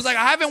away and was like,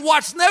 I haven't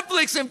watched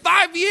Netflix in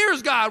 5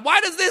 years, God.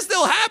 Why does this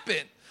still happen?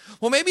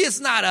 Well, maybe it's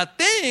not a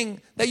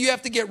thing that you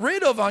have to get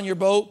rid of on your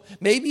boat.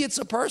 Maybe it's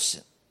a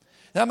person.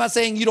 Now, I'm not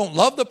saying you don't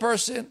love the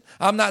person.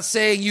 I'm not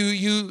saying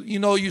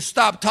you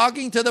stop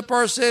talking to the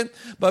person,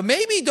 but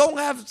maybe don't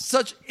have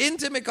such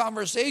intimate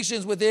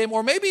conversations with him,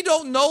 or maybe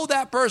don't know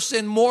that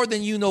person more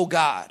than you know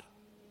God.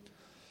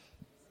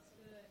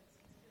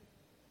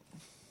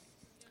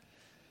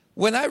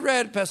 When I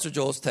read Pastor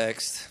Joel's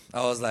text,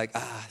 I was like,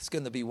 it's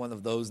going to be one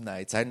of those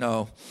nights. I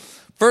know.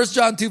 1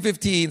 John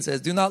 2:15 says,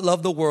 do not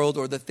love the world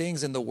or the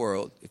things in the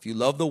world. If you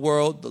love the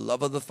world, the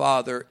love of the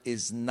Father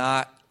is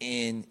not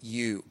in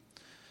you.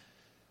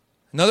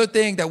 Another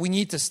thing that we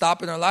need to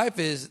stop in our life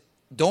is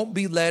don't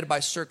be led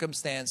by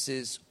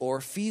circumstances or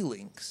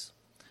feelings.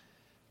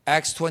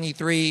 Acts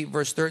 23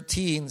 verse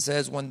 13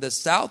 says, when the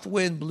south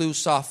wind blew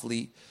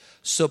softly,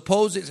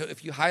 supposing, so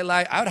if you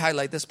highlight, I would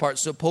highlight this part,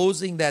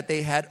 supposing that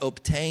they had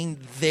obtained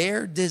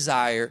their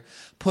desire,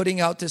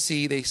 putting out to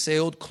sea, they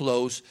sailed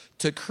close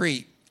to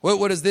Crete.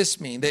 What does this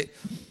mean?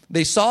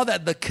 They saw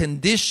that the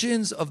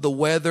conditions of the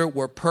weather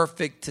were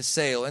perfect to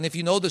sail. And if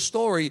you know the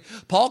story,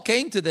 Paul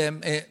came to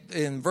them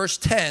in verse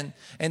 10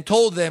 and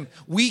told them,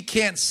 we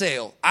can't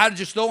sail. I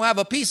just don't have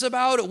a peace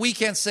about it. We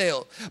can't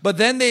sail. But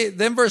then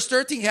verse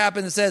 13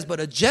 happened and says, but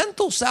a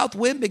gentle south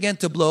wind began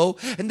to blow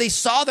and they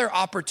saw their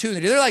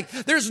opportunity. They're like,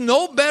 there's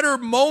no better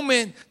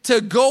moment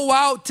to go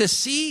out to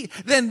sea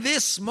than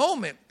this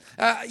moment.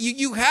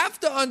 You have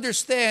to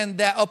understand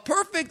that a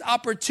perfect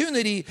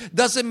opportunity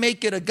doesn't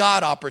make it a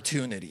God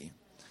opportunity.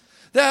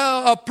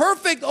 A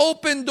perfect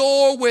open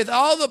door with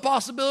all the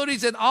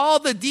possibilities and all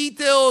the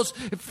details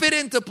fit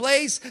into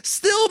place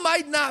still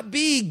might not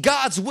be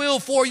God's will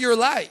for your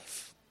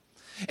life.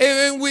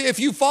 And if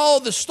you follow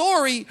the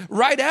story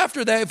right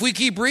after that, if we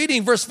keep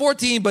reading verse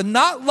 14, but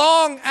not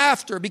long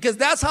after, because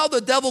that's how the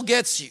devil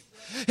gets you.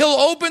 He'll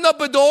open up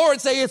a door and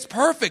say, it's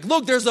perfect.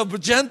 Look, there's a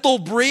gentle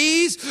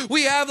breeze.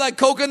 We have like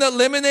coconut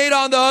lemonade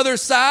on the other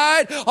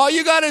side. All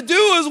you got to do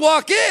is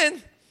walk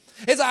in.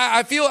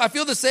 I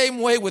feel the same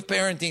way with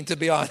parenting, to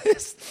be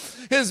honest.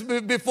 Because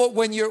before,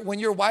 when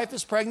your wife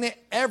is pregnant,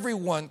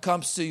 everyone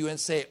comes to you and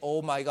say,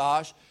 oh my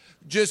gosh,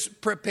 just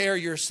prepare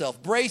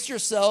yourself. Brace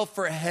yourself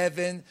for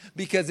heaven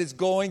because it's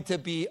going to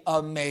be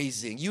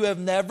amazing. You have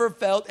never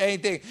felt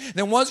anything.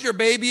 Then once your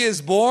baby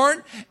is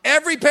born,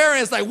 every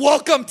parent is like,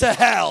 welcome to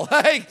hell.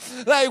 Like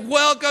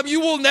welcome. You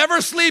will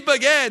never sleep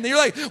again. And you're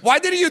like, why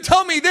didn't you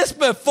tell me this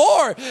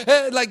before?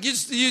 Like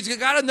you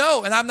got to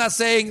know. And I'm not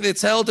saying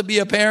it's hell to be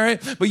a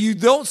parent, but you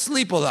don't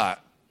sleep a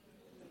lot.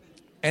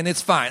 And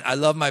it's fine. I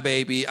love my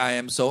baby. I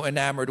am so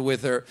enamored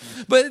with her.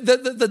 But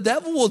the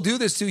devil will do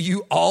this to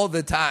you all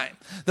the time.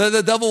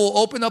 The devil will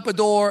open up a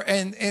door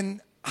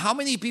and how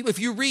many people, if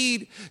you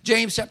read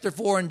James chapter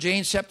 4 and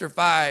James chapter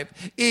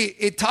 5,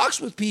 it talks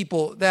with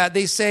people that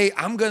they say,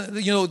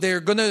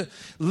 they're going to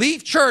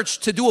leave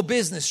church to do a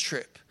business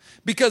trip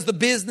because the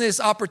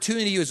business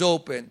opportunity is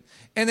open.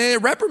 And then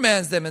it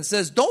reprimands them and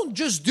says, don't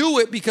just do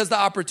it because the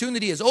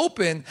opportunity is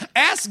open.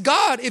 Ask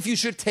God if you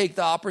should take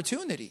the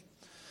opportunity.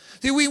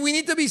 See, we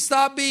need to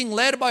stop being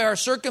led by our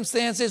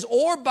circumstances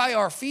or by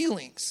our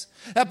feelings.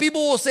 That people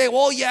will say,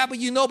 well, yeah,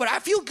 but I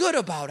feel good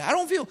about it. I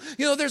don't feel,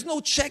 there's no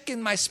check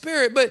in my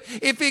spirit. But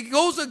if it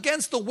goes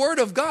against the word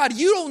of God,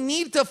 you don't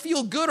need to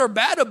feel good or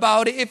bad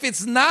about it. If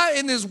it's not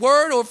in his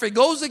word or if it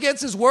goes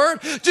against his word,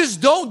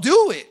 just don't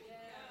do it.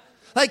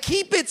 Like,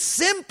 keep it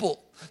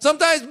simple.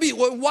 Sometimes,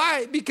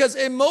 why? Because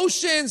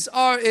emotions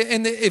are,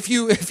 and if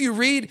you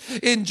read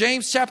in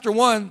James chapter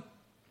 1,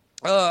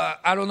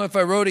 I don't know if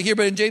I wrote it here,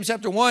 but in James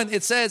chapter 1,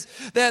 it says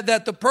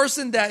that the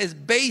person that is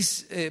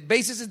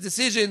bases his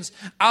decisions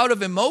out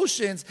of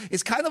emotions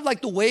is kind of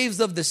like the waves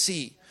of the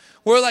sea,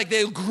 where like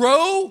they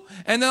grow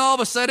and then all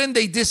of a sudden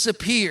they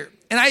disappear.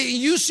 And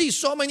you see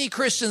so many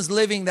Christians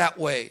living that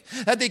way,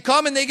 that they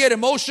come and they get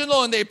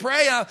emotional and they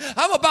pray,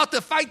 I'm about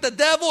to fight the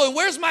devil and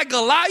where's my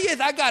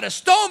Goliath? I got a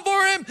stone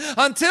for him,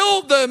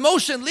 until the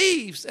emotion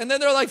leaves. And then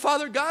they're like,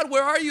 Father God,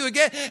 where are you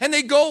again? And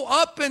they go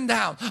up and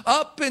down,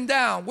 up and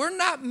down. We're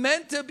not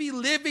meant to be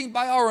living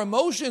by our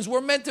emotions.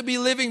 We're meant to be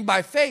living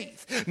by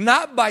faith,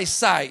 not by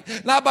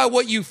sight, not by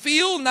what you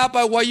feel, not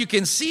by what you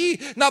can see,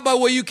 not by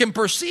what you can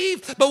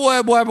perceive,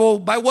 but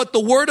by what the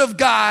word of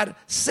God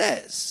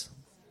says.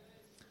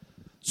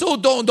 So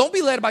don't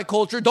be led by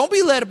culture. Don't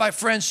be led by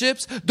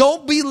friendships.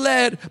 Don't be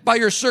led by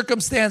your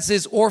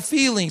circumstances or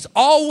feelings.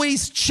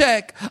 Always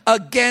check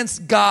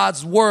against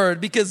God's word,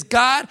 because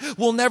God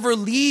will never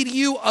lead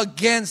you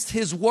against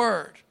his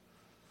word.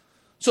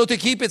 So to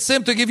keep it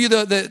simple, to give you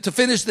to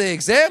finish the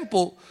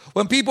example,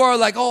 when people are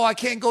like, oh, I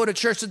can't go to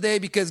church today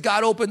because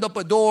God opened up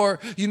a door,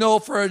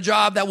 for a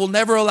job that will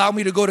never allow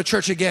me to go to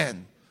church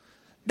again.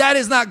 That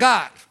is not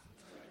God.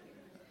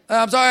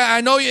 I'm sorry,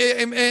 I know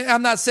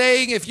I'm not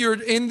saying if you're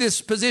in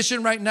this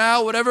position right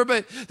now, whatever,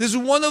 but this is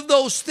one of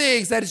those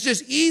things that it's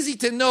just easy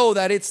to know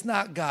that it's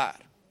not God.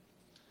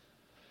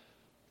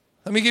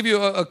 Let me give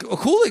you a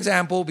cool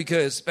example,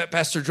 because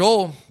Pastor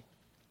Joel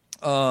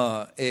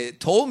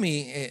told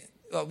me,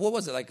 what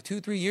was it, like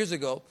 2-3 years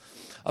ago,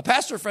 a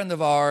pastor friend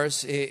of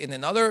ours in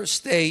another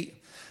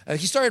state,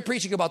 he started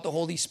preaching about the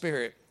Holy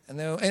Spirit. And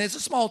it's a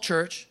small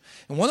church.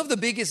 And one of the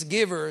biggest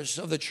givers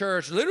of the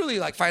church, literally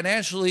like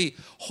financially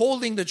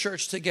holding the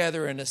church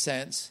together in a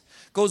sense,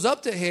 goes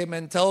up to him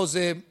and tells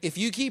him, if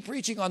you keep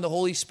preaching on the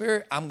Holy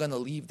Spirit, I'm going to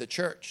leave the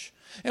church.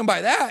 And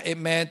by that, it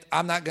meant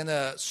I'm not going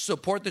to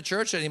support the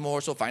church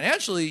anymore. So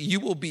financially, you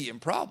will be in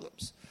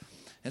problems.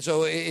 And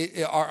so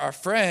our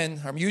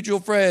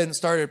mutual friend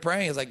started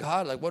praying. He's like,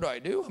 God, like, what do I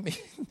do? I mean,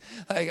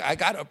 like, I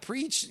got to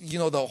preach,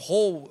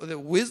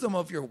 the wisdom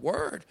of your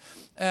word.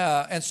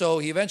 And so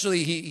he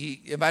eventually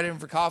invited him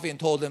for coffee and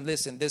told him,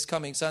 listen, this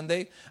coming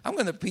Sunday, I'm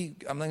going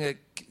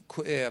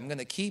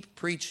to keep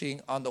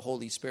preaching on the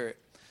Holy Spirit.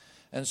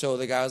 And so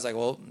the guy was like,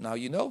 well, now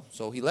you know.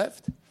 So he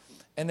left.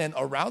 And then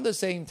around the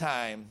same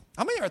time,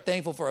 how many are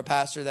thankful for a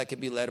pastor that can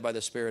be led by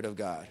the Spirit of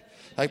God?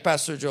 Like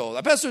Pastor Joel.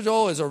 Like Pastor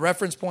Joel is a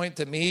reference point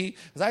to me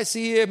because I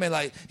see him and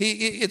like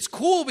it's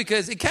cool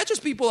because it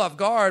catches people off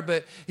guard,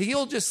 but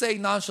he'll just say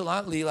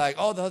nonchalantly like,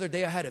 "Oh, the other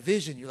day I had a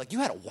vision." You're like, "You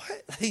had a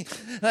what?"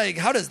 Like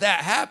how does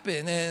that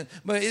happen?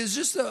 But it's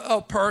just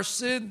a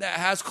person that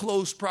has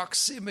close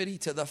proximity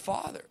to the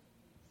Father.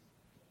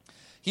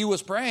 He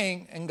was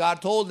praying and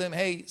God told him,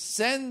 "Hey,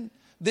 send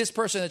this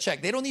person a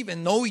check." They don't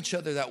even know each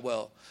other that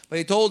well, but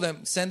he told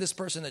them, "Send this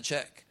person a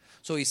check."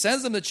 So he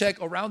sends them the check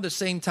around the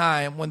same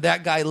time when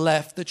that guy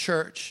left the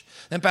church.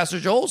 Then Pastor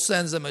Joel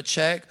sends them a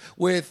check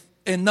with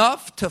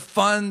enough to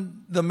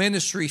fund the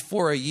ministry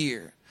for a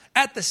year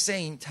at the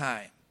same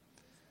time.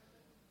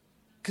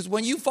 Because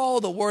when you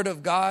follow the word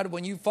of God,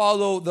 when you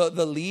follow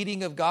the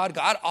leading of God,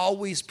 God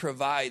always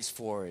provides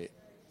for it.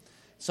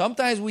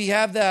 Sometimes we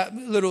have that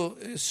little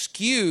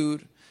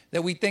skewed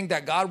that we think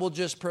that God will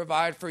just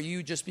provide for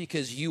you just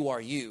because you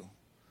are you.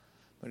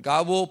 But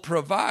God will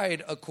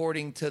provide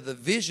according to the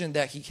vision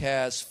that he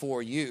has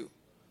for you.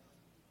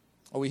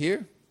 Are we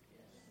here?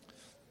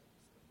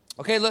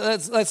 Okay,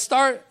 let's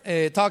start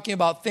talking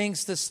about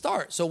things to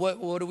start. So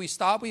what do we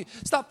stop? We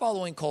stop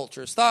following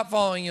culture. Stop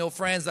following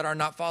friends that are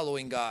not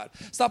following God.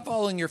 Stop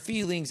following your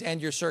feelings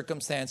and your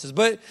circumstances.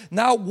 But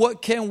now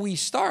what can we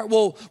start?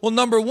 Well,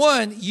 number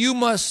one, you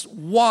must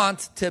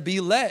want to be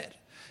led.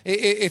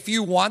 If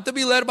you want to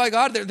be led by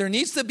God, there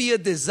needs to be a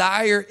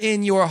desire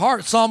in your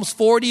heart. Psalms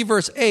 40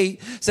 verse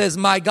 8 says,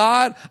 "My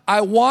God,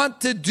 I want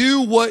to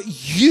do what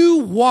you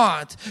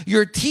want.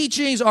 Your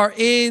teachings are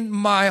in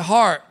my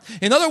heart."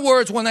 In other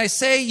words, when I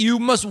say you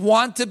must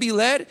want to be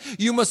led,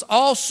 you must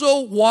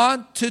also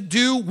want to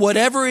do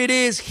whatever it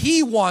is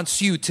he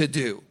wants you to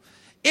do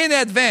in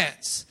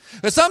advance.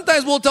 But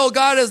sometimes we'll tell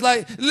God is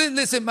like,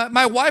 listen,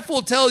 my wife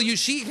will tell you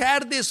she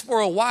had this for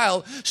a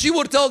while. She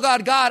would tell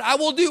God, "God, I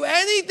will do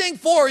anything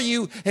for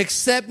you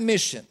except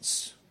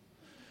missions."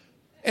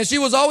 And she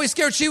was always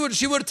scared. She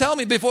would tell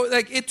me before,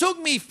 like it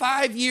took me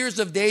 5 years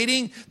of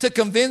dating to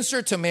convince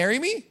her to marry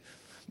me.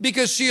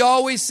 Because she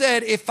always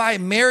said, if I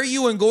marry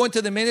you and go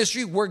into the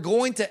ministry, we're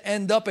going to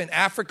end up in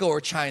Africa or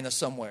China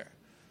somewhere.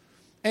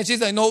 And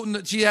she's like,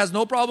 no, she has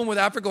no problem with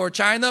Africa or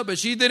China, but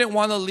she didn't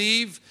want to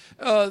leave,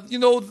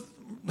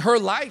 her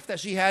life that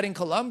she had in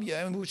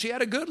Colombia, and she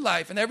had a good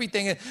life and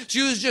everything, and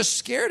she was just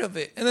scared of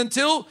it. And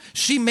until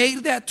she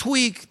made that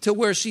tweak to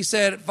where she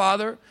said,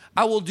 "Father,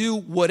 I will do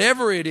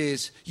whatever it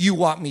is you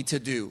want me to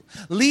do.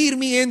 Lead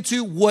me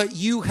into what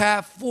you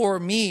have for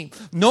me."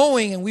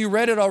 Knowing, and we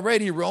read it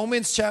already,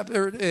 Romans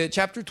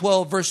chapter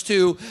 12, verse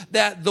 2,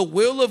 that the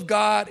will of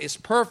God is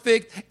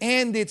perfect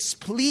and it's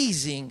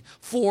pleasing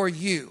for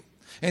you.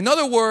 In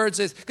other words,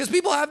 because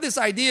people have this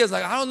idea, it's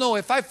like, I don't know,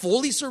 if I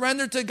fully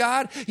surrender to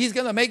God, he's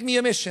going to make me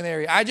a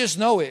missionary. I just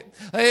know it.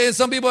 And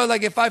some people are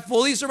like, if I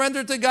fully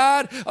surrender to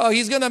God,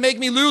 he's going to make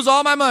me lose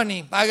all my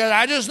money.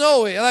 I just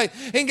know it.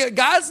 And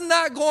God's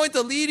not going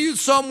to lead you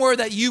somewhere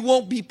that you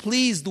won't be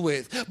pleased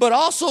with. But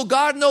also,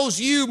 God knows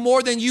you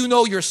more than you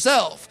know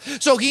yourself.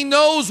 So he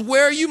knows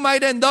where you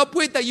might end up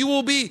with that you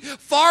will be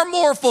far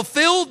more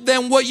fulfilled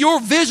than what your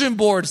vision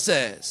board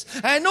says.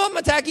 And I know I'm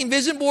attacking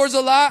vision boards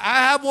a lot. I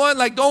have one.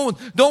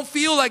 Don't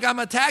feel like I'm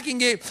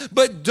attacking it,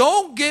 but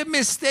don't get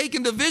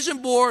mistaken the vision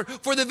board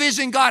for the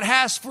vision God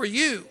has for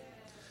you.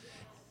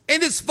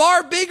 And it's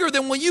far bigger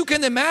than what you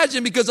can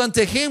imagine, because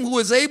unto him who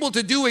is able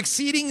to do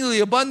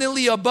exceedingly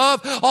abundantly above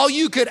all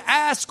you could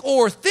ask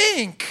or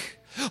think,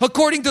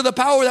 according to the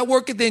power that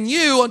worketh in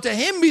you, unto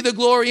him be the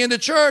glory in the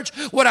church.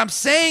 What I'm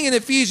saying in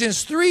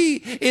Ephesians 3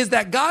 is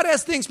that God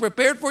has things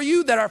prepared for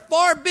you that are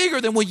far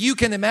bigger than what you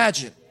can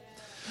imagine.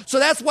 So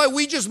that's why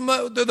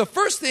the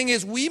first thing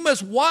is we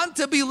must want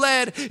to be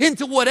led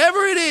into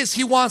whatever it is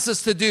he wants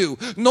us to do,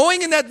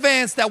 knowing in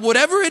advance that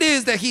whatever it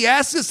is that he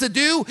asks us to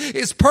do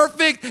is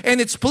perfect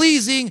and it's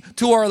pleasing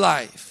to our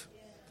life.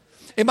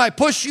 It might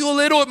push you a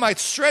little, it might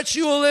stretch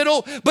you a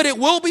little, but it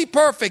will be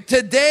perfect.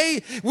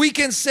 Today, we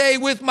can say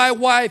with my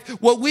wife,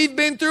 what we've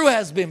been through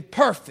has been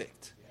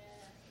perfect.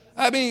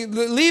 I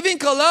mean, leaving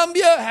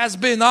Colombia has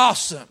been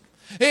awesome.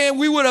 And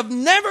we would have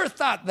never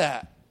thought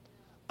that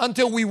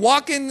until we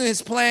walk in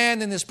his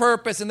plan and his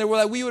purpose, and they were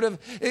like,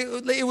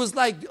 it was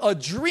like a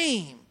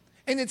dream,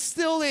 and it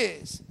still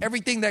is,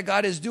 everything that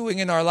God is doing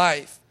in our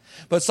life.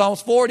 But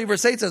Psalms 40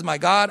 verse 8 says, "My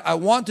God, I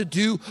want to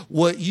do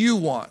what you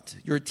want.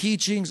 Your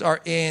teachings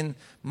are in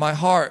my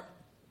heart."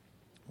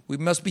 We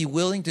must be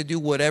willing to do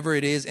whatever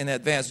it is in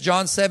advance.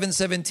 John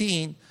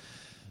 7:17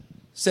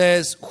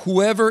 says,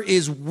 "Whoever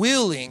is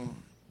willing,"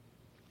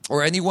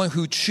 or anyone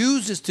who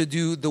chooses to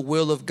do the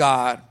will of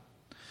God,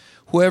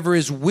 whoever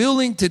is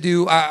willing to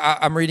do,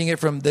 I'm reading it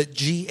from the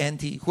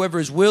GNT, whoever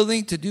is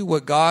willing to do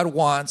what God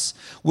wants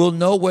will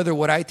know whether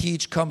what I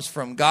teach comes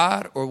from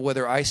God or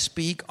whether I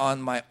speak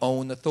on my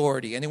own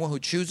authority. Anyone who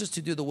chooses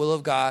to do the will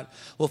of God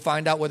will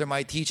find out whether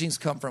my teachings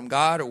come from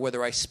God or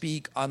whether I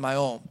speak on my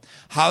own.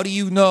 How do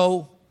you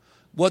know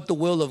what the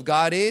will of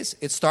God is?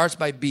 It starts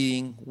by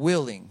being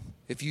willing.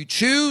 If you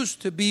choose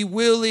to be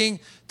willing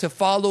to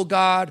follow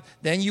God,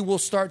 then you will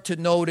start to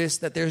notice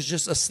that there's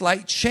just a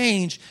slight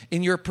change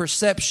in your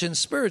perception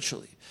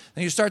spiritually.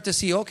 And you start to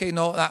see, okay,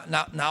 no,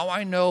 now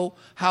I know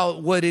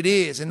what it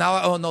is. And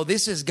now, oh no,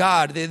 this is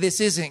God.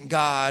 This isn't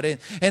God.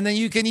 And then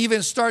you can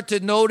even start to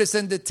notice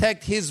and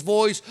detect his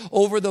voice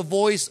over the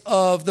voice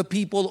of the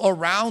people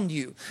around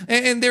you.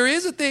 And there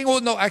is a thing, well,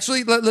 no,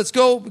 actually, let's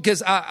go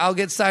because I'll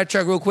get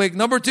sidetracked real quick.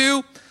 Number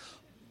 2,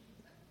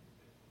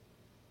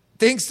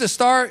 things to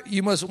start,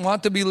 you must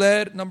want to be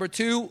led. Number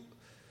 2,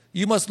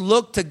 you must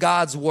look to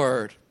God's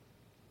word.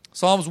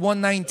 Psalms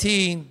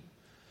 119.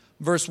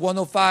 Verse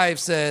 105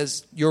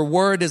 says, your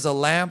word is a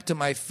lamp to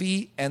my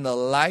feet and a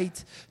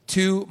light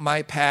to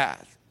my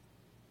path.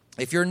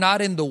 If you're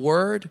not in the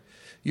word,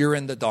 you're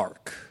in the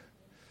dark.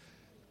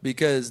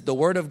 Because the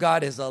word of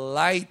God is a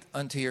light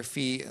unto your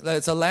feet.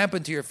 It's a lamp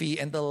unto your feet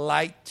and the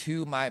light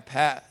to my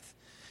path.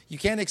 You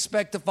can't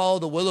expect to follow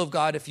the will of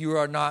God if you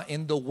are not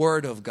in the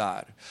word of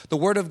God. The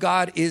word of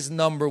God is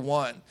number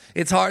 1.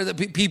 It's hard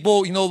that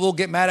people, will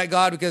get mad at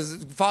God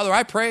because, Father,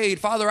 I prayed.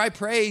 Father, I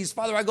praised.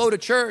 Father, I go to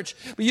church.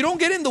 But you don't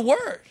get in the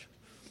word.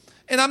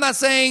 And I'm not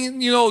saying,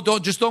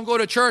 don't go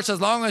to church as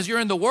long as you're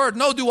in the word.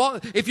 No,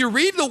 if you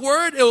read the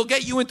word, it will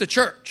get you into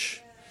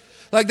church.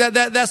 Like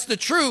that's the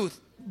truth.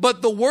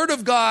 But the word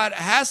of God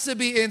has to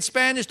be, in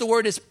Spanish, the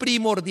word is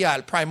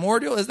primordial.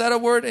 Primordial, is that a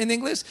word in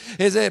English?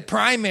 Is it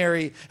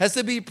primary? Has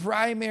to be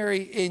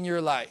primary in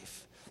your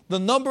life. The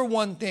number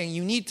 1 thing,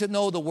 you need to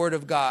know the word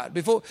of God.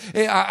 Before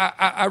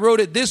I wrote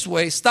it this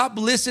way, stop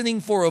listening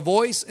for a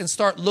voice and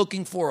start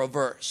looking for a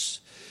verse.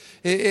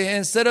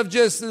 Instead of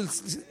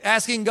just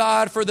asking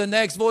God for the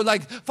next voice,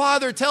 like,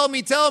 Father, tell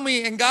me.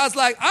 And God's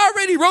like, I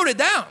already wrote it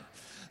down.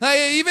 Now,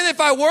 even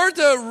if I were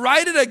to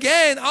write it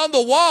again on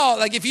the wall,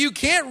 like if you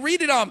can't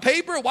read it on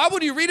paper, why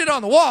would you read it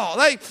on the wall?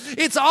 Like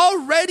it's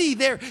already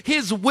there.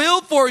 His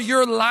will for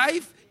your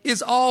life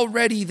is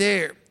already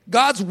there.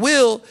 God's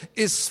will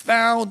is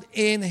found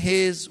in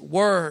his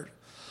word.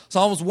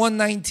 Psalms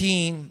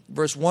 119,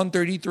 verse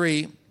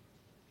 133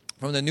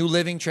 from the New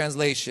Living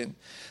Translation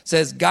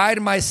says,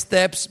 guide my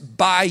steps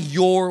by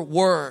your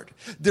word.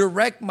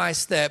 Direct my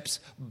steps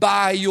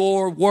by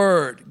your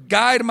word.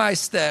 Guide my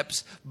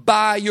steps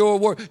by your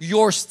word.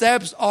 Your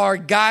steps are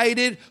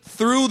guided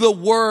through the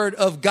word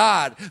of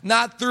God,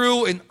 not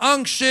through an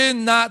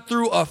unction, not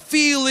through a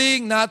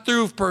feeling, not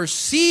through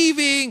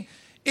perceiving.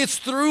 It's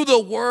through the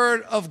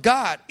word of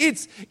God.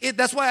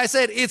 That's why I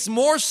said it's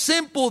more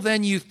simple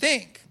than you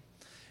think.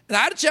 And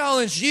I'd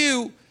challenge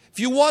you, if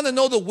you want to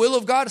know the will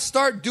of God,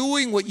 start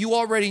doing what you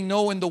already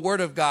know in the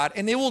word of God,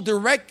 and it will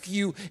direct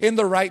you in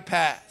the right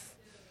path.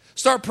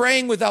 Start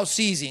praying without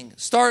ceasing.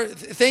 Start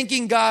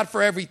thanking God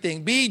for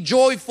everything. Be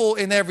joyful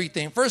in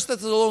everything. 1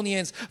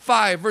 Thessalonians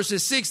 5,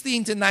 verses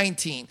 16 to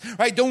 19.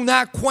 Right? Do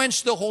not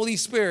quench the Holy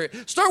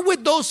Spirit. Start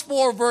with those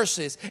 4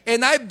 verses.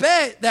 And I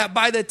bet that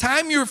by the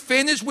time you're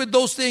finished with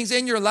those things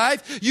in your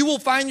life, you will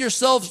find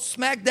yourself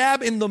smack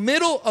dab in the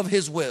middle of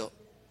his will.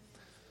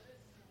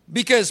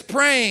 Because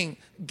praying,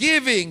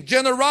 giving,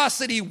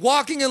 generosity,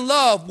 walking in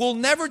love will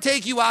never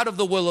take you out of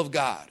the will of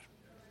God.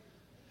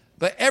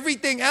 But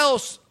everything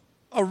else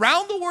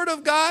around the word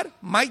of God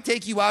might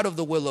take you out of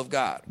the will of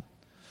God.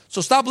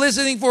 So stop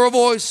listening for a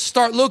voice.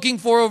 Start looking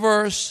for a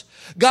verse.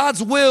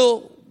 God's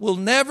will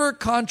never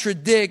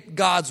contradict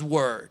God's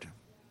word.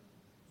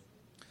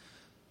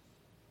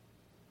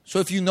 So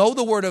if you know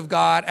the word of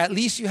God, at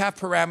least you have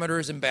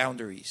parameters and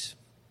boundaries.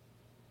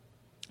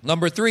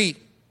 Number 3,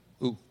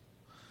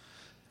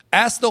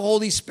 ask the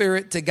Holy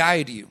Spirit to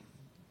guide you.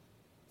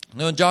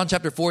 In John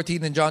chapter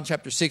 14 and John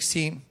chapter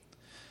 16,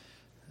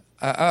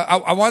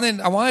 I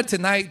wanted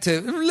tonight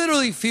to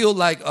literally feel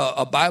like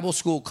a Bible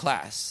school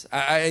class.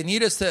 I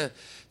need us to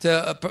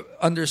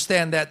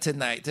understand that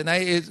tonight.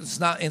 Tonight it's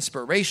not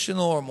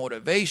inspirational or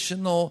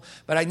motivational,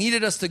 but I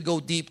needed us to go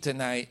deep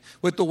tonight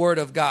with the Word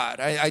of God.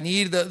 I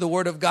need the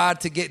Word of God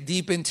to get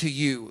deep into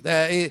you,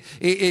 that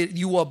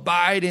you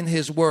abide in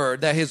His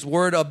Word, that His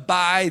Word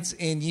abides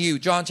in you.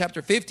 John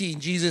chapter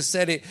 15, Jesus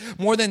said it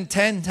more than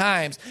 10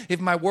 times.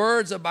 If my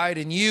words abide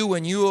in you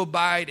and you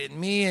abide in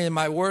me and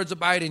my words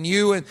abide in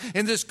you,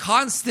 and just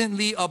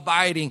constantly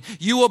abiding,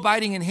 you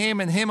abiding in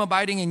Him and Him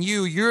abiding in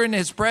you. You're in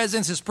His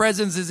presence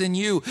is in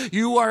you.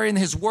 You are in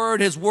His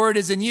word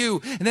is in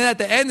you. And then at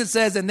the end it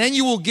says, and then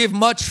you will give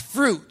much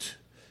fruit.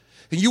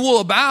 And you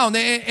will abound.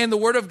 And the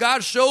word of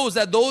God shows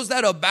that those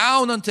that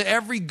abound unto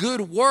every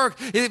good work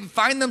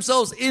find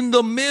themselves in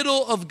the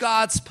middle of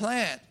God's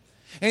plan.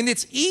 And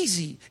it's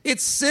easy.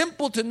 It's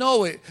simple to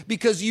know it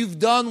because you've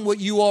done what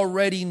you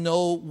already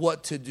know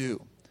what to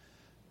do,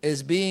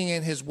 is being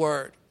in His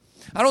word.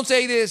 I don't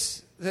say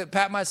this to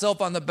pat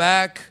myself on the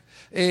back,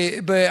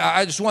 but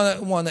I just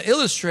want to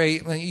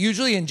illustrate.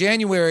 Usually in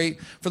January,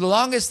 for the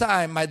longest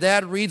time, my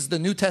dad reads the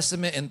New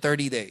Testament in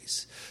 30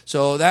 days.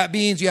 So that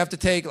means you have to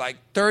take like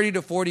 30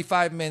 to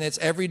 45 minutes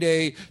every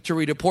day to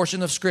read a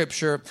portion of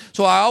Scripture.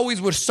 So I always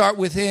would start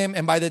with him.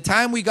 And by the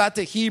time we got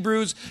to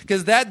Hebrews,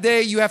 because that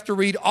day you have to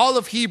read all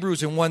of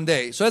Hebrews in one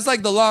day. So it's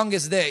like the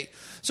longest day.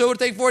 So it would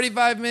take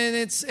 45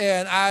 minutes,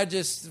 and I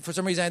just, for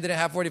some reason, I didn't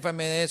have 45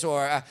 minutes,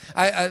 or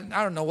I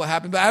don't know what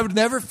happened, but I would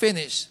never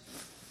finish.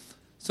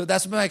 So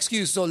that's my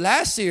excuse. So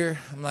last year,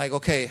 I'm like,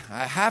 okay,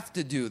 I have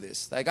to do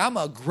this. Like, I'm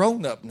a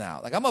grown-up now.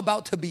 Like, I'm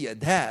about to be a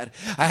dad.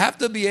 I have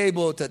to be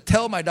able to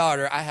tell my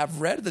daughter I have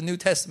read the New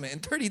Testament in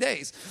 30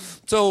 days.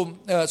 So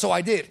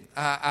I did.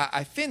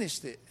 I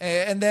finished it.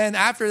 And then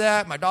after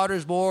that, my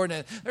daughter's born.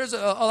 And there's a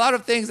lot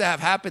of things that have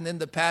happened in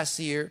the past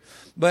year.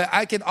 But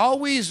I can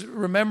always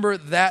remember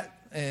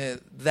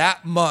that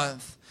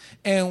month.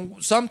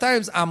 And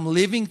sometimes I'm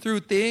living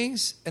through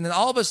things. And then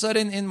all of a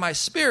sudden, in my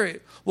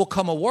spirit will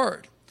come a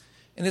word.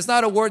 And it's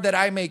not a word that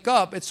I make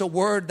up. It's a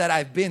word that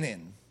I've been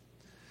in.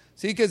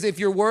 See, because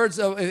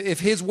if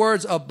His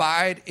words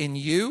abide in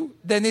you,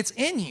 then it's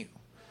in you.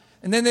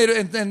 And then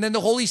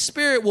the Holy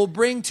Spirit will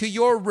bring to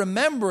your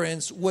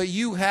remembrance what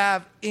you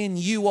have in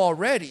you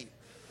already.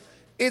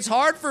 It's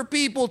hard for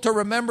people to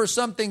remember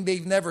something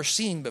they've never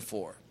seen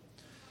before.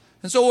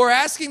 And so we're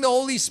asking the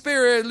Holy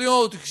Spirit,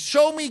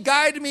 show me,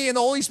 guide me. And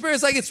the Holy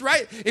Spirit's like, it's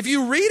right. If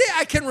you read it,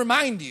 I can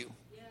remind you.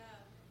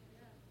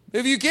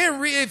 If you can't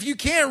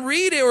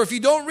read it, or if you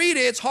don't read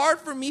it, it's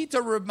hard for me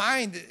to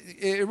remind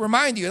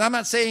you. And I'm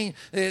not saying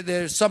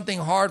there's something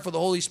hard for the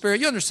Holy Spirit.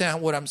 You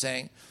understand what I'm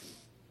saying?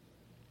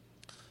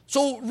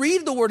 So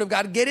read the Word of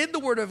God, get in the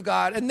Word of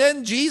God. And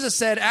then Jesus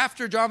said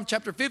after John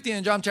chapter 15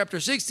 and John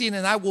chapter 16,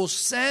 and I will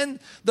send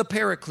the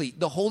Paraclete,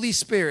 the Holy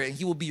Spirit, and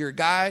He will be your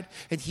guide,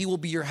 and He will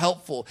be your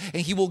helpful,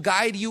 and He will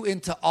guide you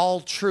into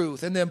all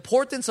truth. And the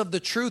importance of the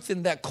truth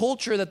in that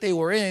culture that they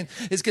were in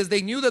is because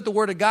they knew that the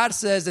Word of God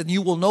says that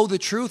you will know the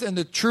truth, and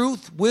the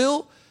truth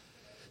will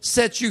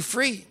set you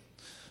free.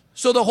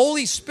 So the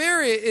Holy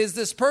Spirit is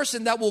this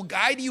person that will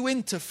guide you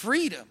into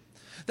freedom,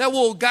 that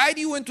will guide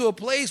you into a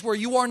place where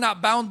you are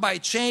not bound by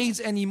chains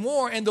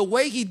anymore. And the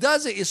way He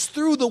does it is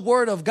through the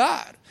Word of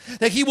God.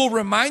 That He will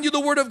remind you the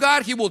Word of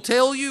God. He will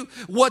tell you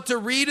what to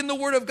read in the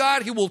Word of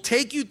God. He will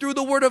take you through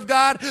the Word of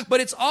God.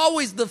 But it's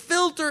always, the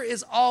filter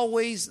is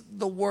always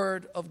the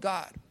Word of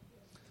God.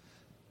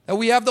 And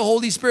we have the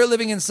Holy Spirit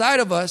living inside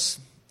of us.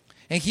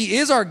 And He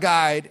is our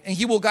guide. And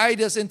He will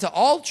guide us into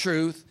all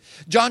truth.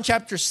 John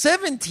chapter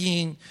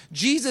 17,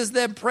 Jesus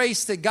then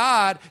prays to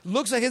God,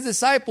 looks at His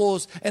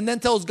disciples, and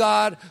then tells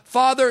God,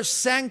 Father,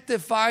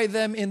 sanctify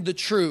them in the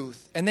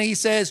truth. And then He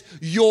says,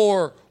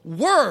 your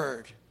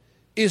word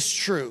is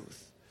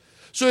truth.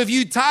 So if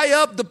you tie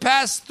up the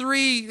past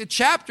 3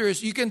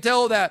 chapters, you can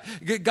tell that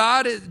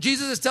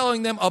Jesus is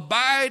telling them,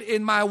 abide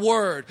in my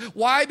word.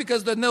 Why?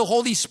 Because the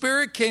Holy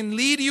Spirit can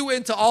lead you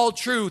into all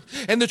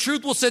truth, and the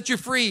truth will set you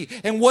free.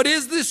 And what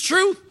is this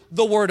truth?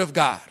 The Word of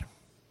God.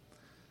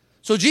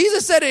 So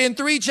Jesus said it in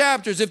 3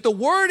 chapters. If the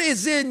Word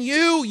is in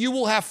you, you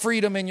will have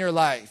freedom in your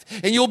life.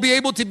 And you'll be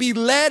able to be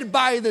led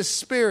by the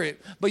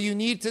Spirit. But you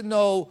need to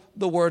know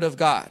the Word of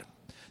God.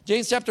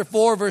 James chapter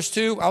 4, verse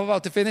 2. I'm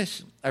about to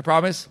finish. I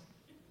promise.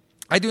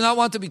 I do not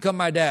want to become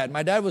my dad.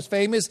 My dad was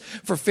famous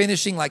for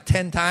finishing like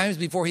 10 times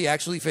before he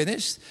actually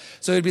finished.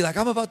 So he'd be like,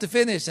 I'm about to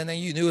finish. And then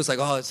you knew it's like,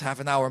 oh, it's half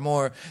an hour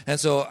more. And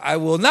so I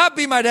will not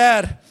be my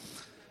dad.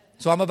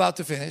 So I'm about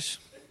to finish.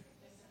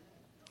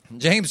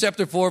 James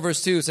chapter 4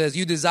 verse 2 says,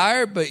 you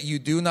desire, but you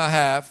do not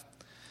have.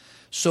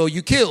 So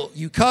you kill.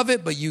 You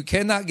covet, but you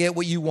cannot get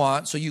what you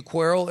want. So you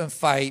quarrel and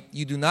fight.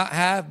 You do not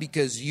have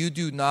because you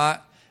do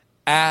not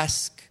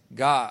ask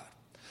God.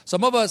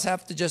 Some of us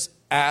have to just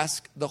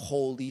ask the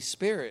Holy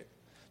Spirit.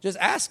 Just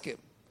ask Him.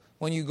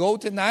 When you go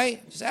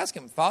tonight, just ask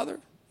Him, Father,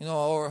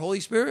 or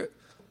Holy Spirit,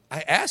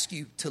 I ask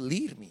you to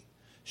lead me.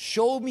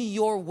 Show me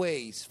your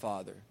ways,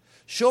 Father.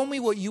 Show me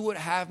what you would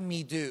have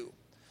me do.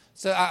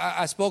 So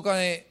I spoke on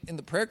it in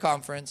the prayer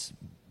conference.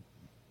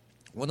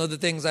 One of the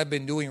things I've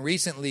been doing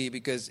recently,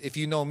 because if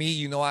you know me,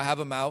 you know I have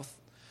a mouth.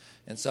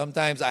 And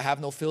sometimes I have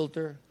no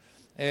filter.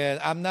 And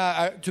I'm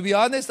not, to be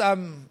honest, I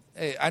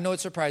know it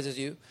surprises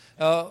you.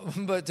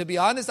 But to be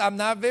honest, I'm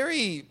not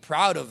very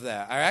proud of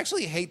that. I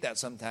actually hate that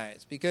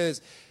sometimes.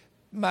 Because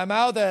my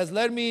mouth has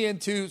led me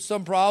into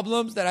some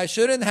problems that I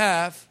shouldn't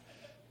have.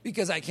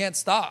 Because I can't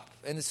stop.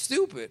 And it's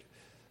stupid.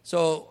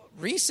 So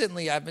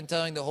recently, I've been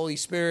telling the Holy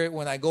Spirit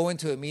when I go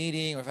into a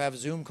meeting or if I have a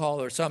Zoom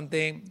call or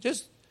something,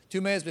 just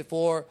 2 minutes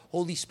before,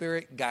 Holy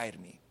Spirit, guide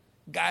me.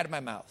 Guide my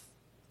mouth.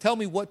 Tell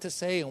me what to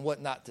say and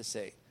what not to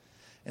say.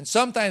 And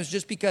sometimes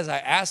just because I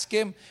ask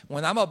Him,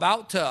 when I'm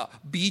about to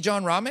be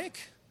John Romick,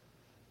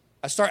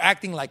 I start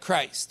acting like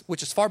Christ,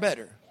 which is far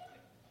better.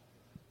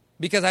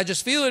 Because I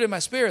just feel it in my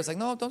spirit. It's like,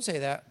 no, don't say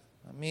that.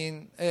 I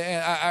mean,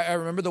 and I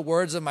remember the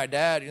words of my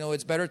dad,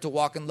 it's better to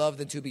walk in love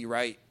than to be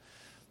right.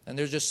 And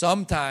there's just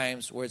some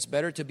times where it's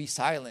better to be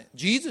silent.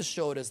 Jesus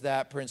showed us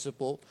that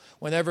principle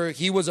whenever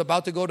He was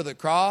about to go to the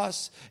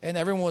cross and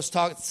everyone was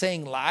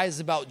saying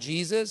lies about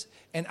Jesus.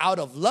 And out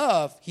of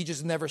love, He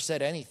just never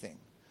said anything.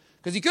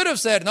 Because He could have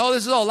said, no,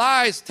 this is all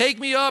lies. Take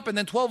me up. And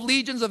then 12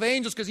 legions of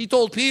angels. Because He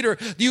told Peter,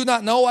 do you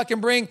not know I can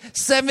bring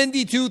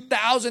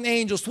 72,000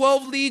 angels,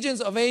 12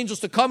 legions of angels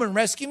to come and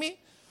rescue me?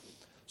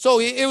 So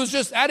it was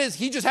just,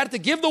 he just had to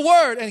give the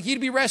word and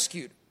he'd be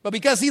rescued. But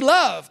because He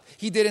loved,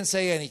 He didn't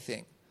say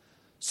anything.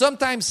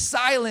 Sometimes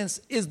silence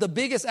is the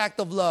biggest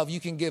act of love you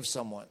can give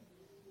someone.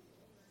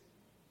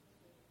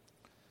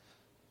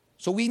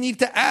 So we need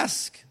to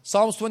ask.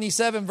 Psalms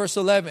 27, verse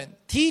 11.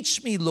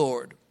 Teach me,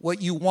 Lord,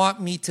 what you want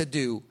me to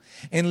do,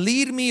 and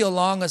lead me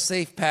along a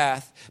safe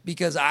path,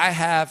 because I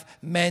have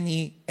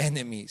many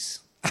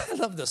enemies. I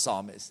love the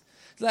psalmist.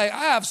 It's like,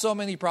 I have so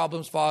many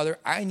problems, Father.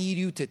 I need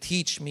you to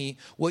teach me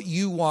what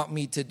you want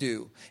me to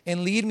do,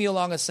 and lead me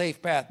along a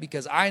safe path,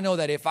 because I know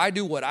that if I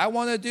do what I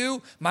want to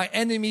do, my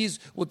enemies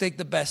will take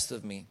the best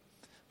of me.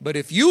 But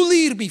if you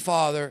lead me,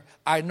 Father,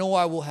 I know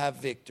I will have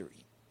victory.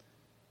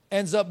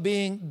 Ends up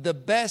being the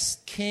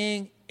best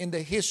king in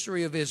the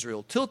history of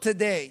Israel. Till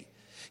today,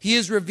 he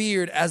is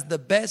revered as the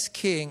best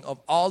king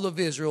of all of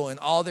Israel in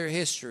all their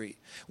history.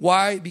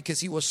 Why? Because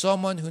he was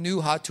someone who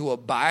knew how to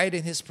abide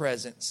in his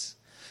presence.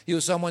 He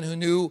was someone who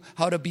knew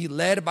how to be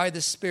led by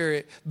the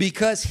Spirit,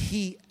 because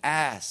he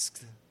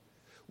asked.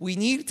 We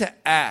need to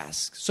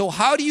ask. So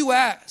how do you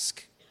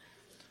ask?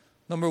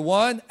 Number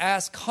one,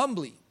 ask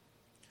humbly.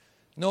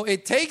 No,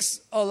 it takes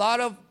a lot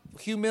of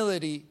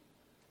humility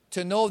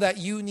to know that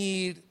you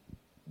need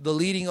the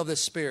leading of the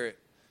Spirit,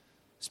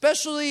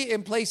 especially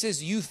in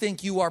places you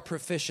think you are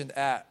proficient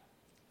at.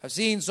 I've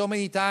seen so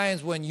many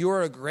times when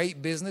you're a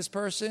great business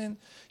person,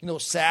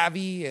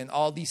 savvy and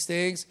all these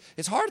things,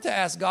 it's hard to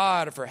ask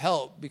God for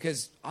help,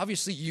 because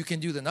obviously you can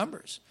do the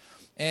numbers.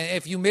 And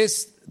if you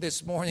missed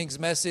this morning's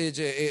message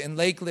in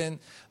Lakeland,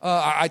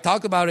 I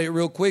talked about it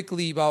real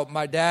quickly, about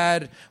my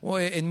dad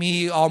and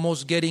me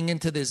almost getting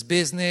into this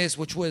business,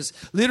 which was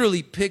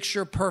literally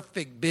picture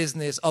perfect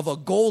business of a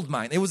gold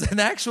mine. It was an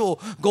actual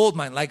gold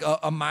mine, like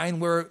a mine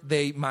where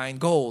they mine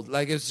gold.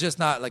 Like, it's just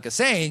not like a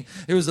saying.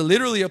 It was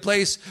literally a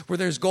place where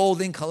there's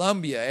gold in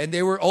Colombia, and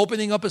they were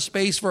opening up a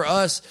space for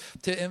us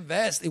to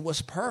invest. It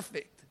was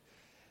perfect.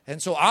 And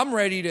so I'm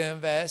ready to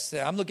invest.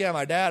 And I'm looking at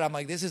my dad. I'm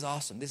like, this is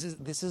awesome. This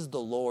is the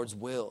Lord's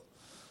will.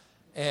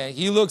 And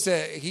he looks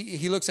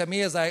at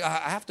me as like,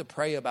 I have to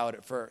pray about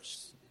it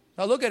first.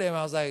 I look at him.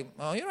 I was like,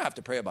 oh, you don't have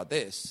to pray about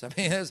this. I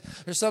mean,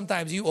 there's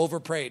sometimes you over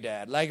pray,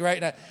 Dad. Like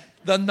right now,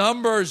 the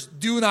numbers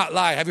do not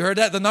lie. Have you heard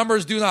that? The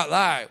numbers do not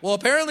lie. Well,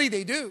 apparently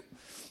they do,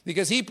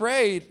 because he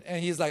prayed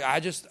and he's like,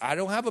 I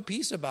don't have a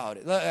peace about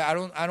it.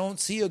 I don't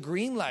see a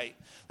green light.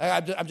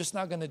 I'm just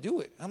not going to do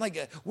it. I'm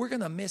like, we're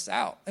going to miss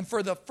out. And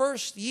for the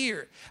first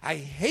year, I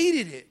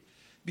hated it,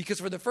 because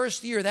for the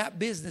first year, that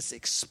business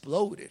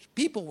exploded.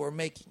 People were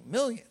making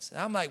millions. And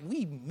I'm like,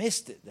 we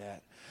missed it, Dad.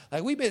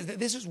 Like,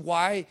 this is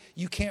why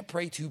you can't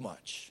pray too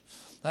much.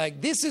 Like,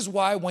 this is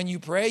why when you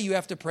pray, you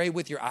have to pray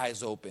with your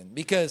eyes open,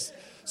 because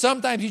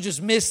sometimes you just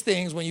miss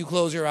things when you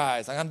close your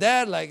eyes. Like, I'm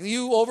Dad, like,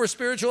 you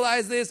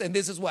over-spiritualize this, and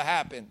this is what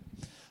happened.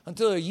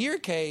 Until a year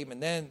came,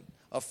 and then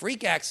a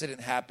freak accident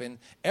happened.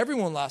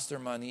 Everyone lost their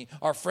money.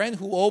 Our friend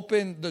who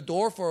opened the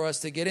door for us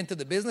to get into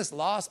the business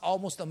lost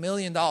almost $1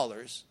 million.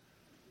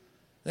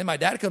 Then my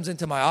dad comes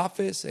into my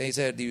office and he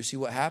said, do you see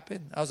what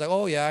happened? I was like,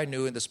 oh yeah, I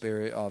knew in the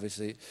Spirit,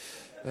 obviously.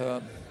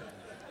 I'm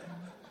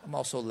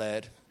also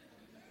led.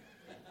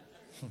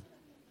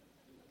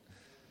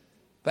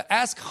 But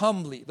ask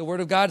humbly. The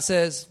Word of God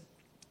says,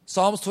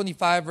 Psalms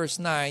 25 verse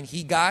 9,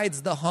 he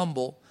guides the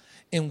humble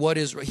in what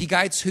is right. He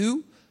guides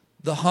who?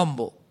 The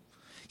humble.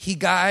 He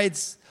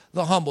guides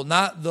the humble,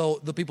 not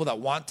the people that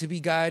want to be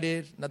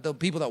guided, not the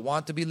people that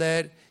want to be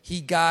led. He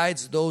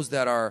guides those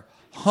that are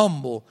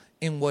humble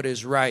in what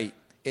is right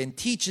and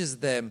teaches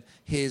them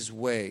his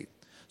way.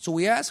 So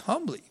we ask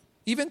humbly,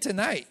 even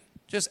tonight,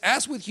 just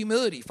ask with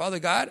humility, Father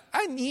God,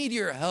 I need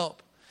your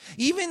help.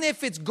 Even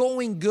if it's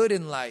going good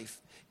in life,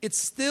 it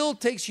still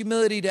takes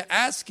humility to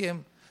ask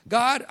him,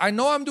 God, I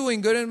know I'm doing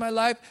good in my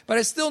life, but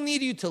I still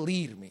need you to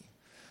lead me.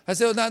 I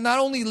said, not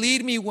only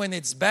lead me when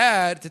it's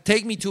bad to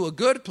take me to a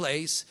good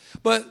place,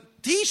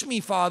 but teach me,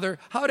 Father,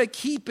 how to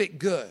keep it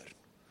good.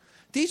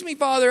 Teach me,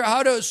 Father,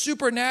 how to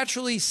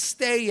supernaturally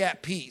stay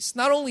at peace.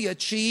 Not only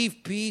achieve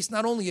peace,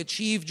 not only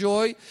achieve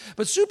joy,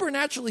 but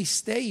supernaturally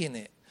stay in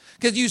it.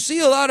 Because you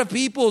see a lot of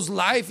people's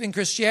life in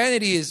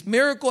Christianity is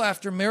miracle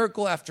after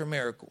miracle after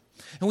miracle.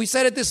 And we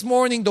said it this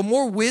morning, the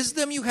more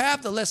wisdom you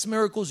have, the less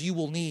miracles you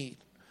will need.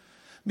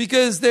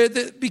 Because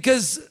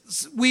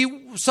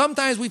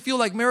sometimes we feel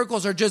like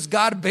miracles are just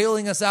God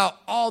bailing us out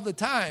all the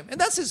time. And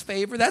that's his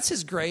favor, that's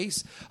his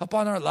grace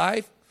upon our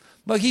life.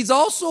 But he's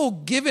also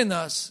given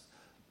us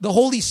the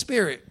Holy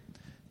Spirit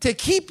to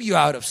keep you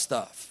out of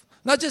stuff.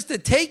 Not just to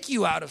take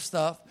you out of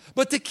stuff,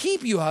 but to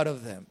keep you out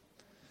of them.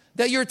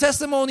 That your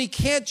testimony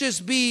can't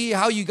just be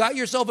how you got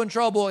yourself in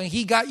trouble and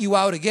he got you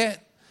out again.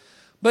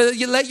 But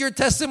you let your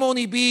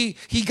testimony be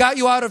he got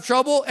you out of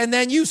trouble and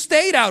then you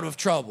stayed out of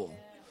trouble.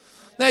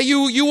 That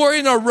you were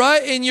in a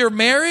rut in your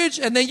marriage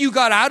and then you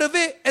got out of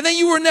it and then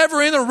you were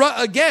never in a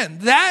rut again.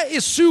 That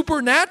is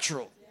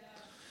supernatural.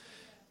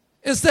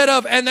 Instead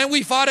of, and then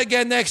we fought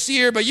again next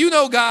year, but you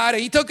know God,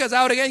 and he took us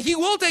out again. He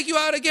will take you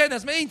out again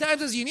as many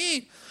times as you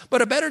need.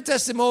 But a better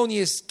testimony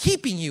is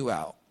keeping you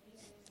out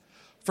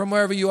from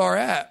wherever you are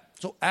at.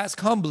 So ask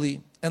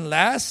humbly. And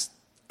last,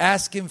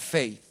 ask in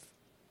faith.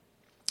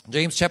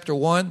 James chapter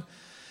 1,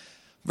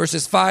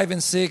 verses 5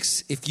 and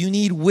 6. If you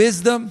need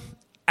wisdom,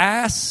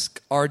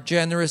 Ask our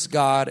generous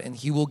God, and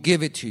he will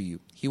give it to you.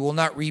 He will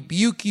not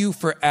rebuke you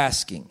for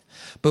asking.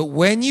 But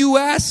when you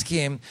ask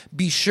him,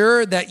 be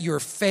sure that your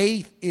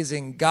faith is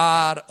in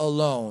God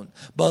alone.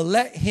 But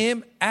let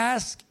him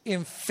ask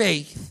in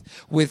faith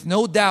with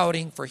no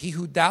doubting, for he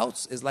who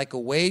doubts is like a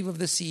wave of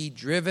the sea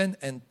driven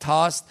and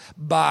tossed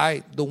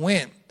by the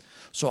wind.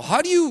 So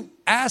how do you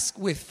ask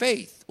with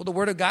faith? Well, the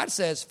word of God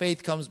says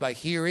faith comes by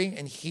hearing,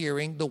 and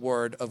hearing the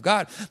word of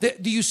God.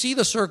 Do you see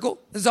the circle?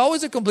 There's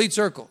always a complete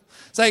circle.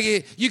 It's like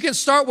you can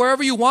start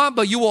wherever you want,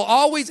 but you will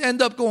always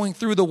end up going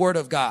through the word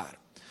of God.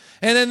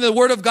 And then the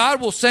word of God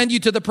will send you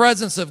to the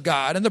presence of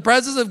God. And the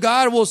presence of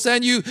God will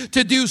send you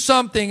to do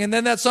something. And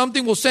then that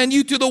something will send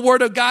you to the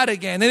word of God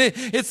again. And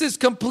it's this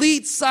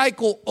complete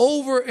cycle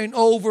over and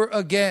over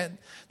again.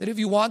 That if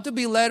you want to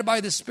be led by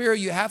the Spirit,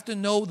 you have to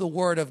know the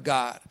word of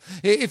God.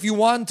 If you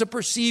want to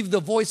perceive the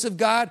voice of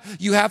God,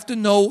 you have to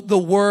know the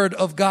word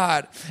of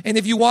God. And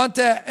if you want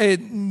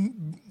to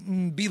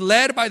be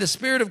led by the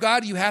Spirit of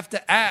God, you have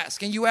to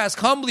ask. And you ask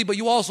humbly, but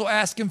you also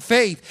ask in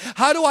faith.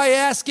 How do I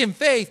ask in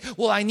faith?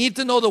 Well, I need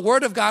to know the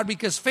word of God,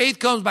 because faith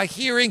comes by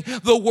hearing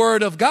the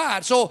word of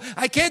God. So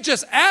I can't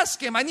just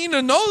ask him. I need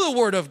to know the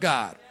word of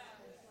God.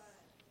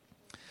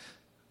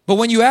 But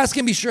when you ask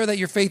him, be sure that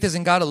your faith is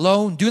in God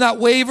alone. Do not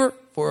waver,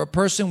 for a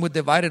person with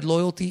divided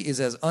loyalty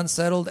is as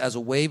unsettled as a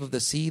wave of the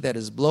sea that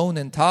is blown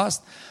and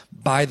tossed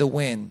by the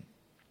wind.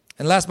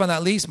 And last but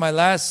not least, my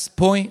last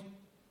point,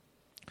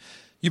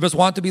 you must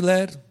want to be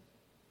led.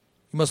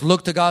 You must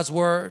look to God's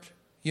word.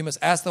 You must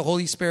ask the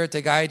Holy Spirit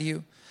to guide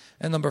you.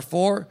 And number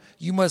 4,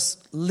 you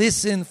must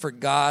listen for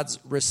God's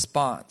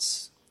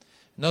response.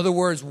 In other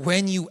words,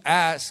 when you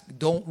ask,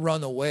 don't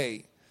run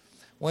away.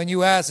 When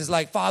you ask, it's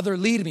like, Father,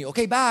 lead me.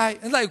 Okay, bye.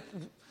 And like,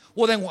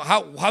 well, then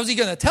how's he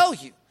going to tell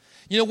you?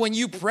 You know, when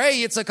you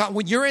pray,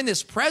 when you're in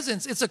his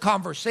presence, it's a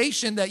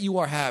conversation that you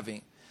are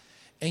having.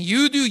 And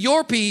you do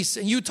your piece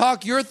and you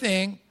talk your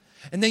thing,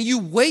 and then you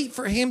wait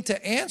for him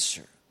to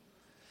answer.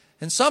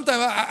 And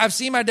sometimes I've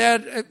seen my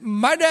dad.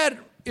 My dad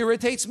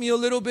irritates me a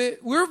little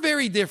bit. We're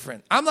very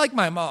different. I'm like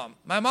my mom.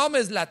 My mom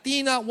is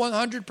Latina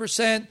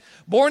 100%,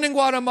 born in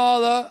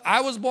Guatemala.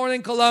 I was born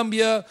in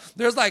Colombia.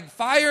 There's like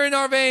fire in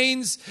our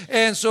veins.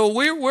 And so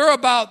we're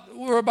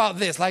about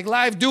this. Like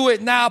life, do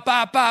it now,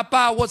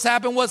 pa. What's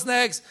happened, what's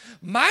next?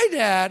 My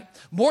dad,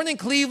 born in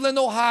Cleveland,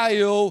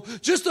 Ohio,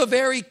 just a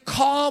very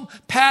calm,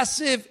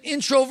 passive,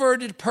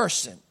 introverted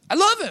person. I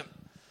love him.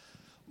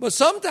 But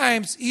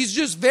sometimes he's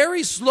just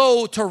very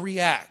slow to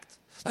react.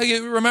 Like,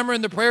 remember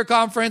in the prayer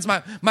conference,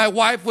 my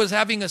wife was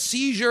having a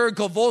seizure,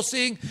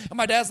 convulsing, and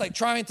my dad's like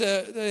trying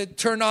to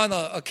turn on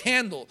a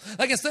candle.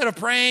 Like instead of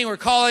praying or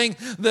calling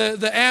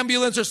the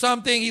ambulance or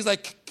something, he's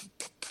like,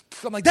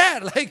 I'm like,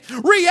 Dad, like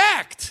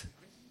react.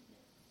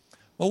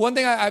 Well, one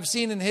thing I've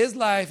seen in his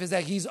life is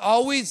that he's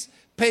always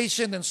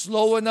patient and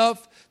slow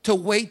enough to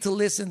wait to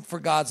listen for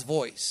God's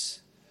voice.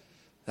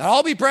 And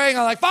I'll be praying.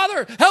 I'm like,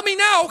 Father, help me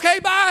now. Okay,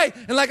 bye.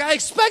 And like, I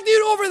expect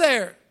you over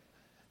there.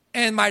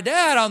 And my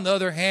dad, on the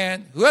other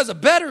hand, who has a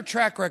better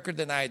track record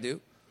than I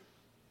do,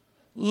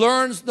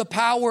 learns the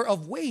power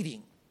of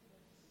waiting.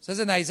 It says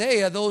in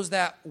Isaiah, those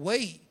that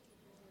wait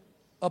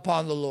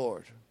upon the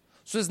Lord.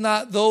 So it's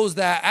not those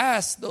that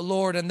ask the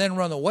Lord and then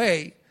run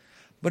away,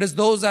 but it's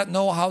those that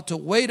know how to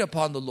wait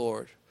upon the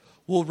Lord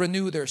will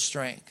renew their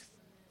strength.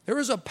 There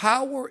is a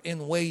power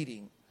in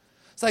waiting.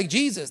 It's like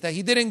Jesus, that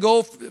he didn't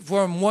go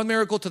from one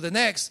miracle to the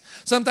next.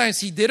 Sometimes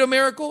he did a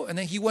miracle and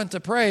then he went to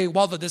pray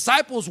while the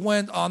disciples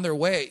went on their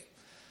way.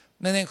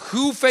 And then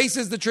who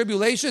faces the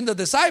tribulation? The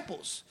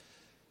disciples.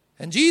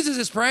 And Jesus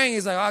is praying.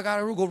 He's like, I got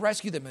to go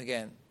rescue them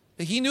again.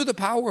 But he knew the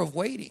power of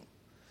waiting.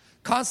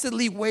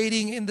 Constantly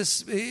waiting in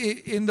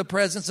the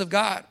presence of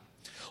God.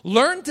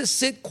 Learn to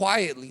sit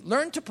quietly.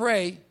 Learn to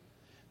pray.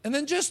 And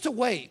then just to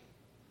wait.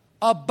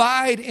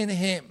 Abide in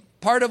him.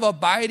 Part of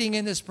abiding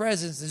in his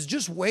presence is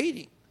just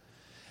waiting.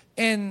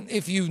 And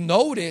if you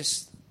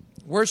notice,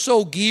 we're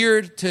so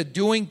geared to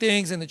doing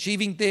things and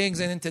achieving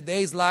things. And in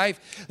today's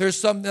life, there's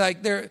something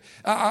like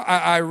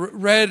I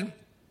read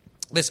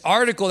this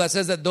article that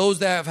says that those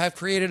that have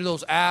created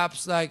those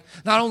apps, like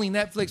not only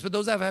Netflix, but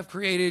those that have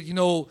created,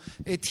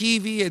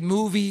 TV and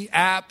movie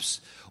apps,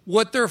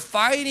 what they're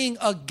fighting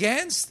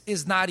against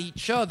is not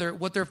each other.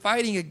 What they're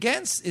fighting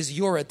against is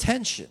your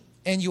attention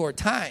and your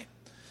time.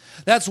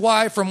 That's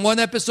why from one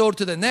episode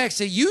to the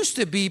next, it used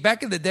to be,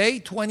 back in the day,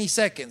 20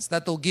 seconds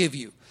that they'll give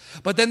you.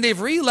 But then they've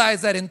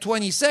realized that in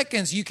 20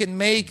 seconds, you can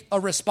make a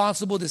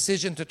responsible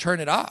decision to turn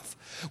it off,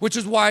 which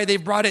is why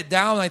they've brought it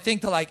down, I think,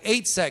 to like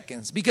 8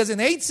 seconds. Because in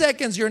 8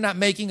 seconds, you're not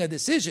making a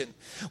decision,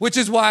 which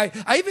is why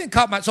I even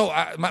caught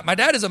my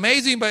dad is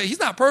amazing, but he's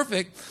not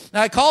perfect.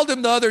 And I called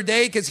him the other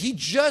day because he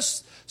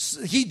just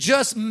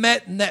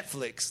met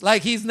Netflix.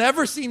 Like, he's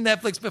never seen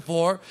Netflix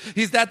before.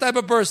 He's that type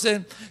of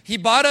person. He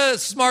bought a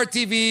smart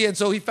TV, and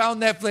so he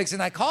found Netflix.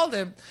 And I called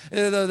him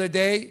the other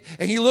day,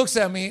 and he looks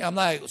at me. I'm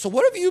like, so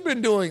what have you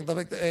been doing?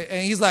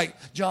 And he's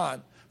like,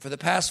 John, for the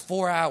past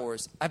 4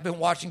 hours, I've been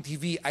watching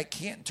TV. I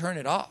can't turn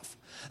it off.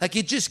 Like,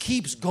 it just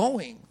keeps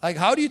going. Like,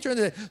 how do you turn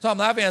the... So I'm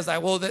laughing. I was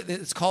like, well,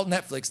 it's called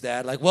Netflix,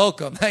 Dad. Like,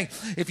 welcome. Like,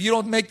 if you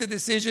don't make the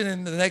decision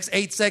in the next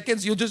 8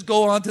 seconds, you'll just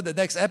go on to the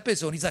next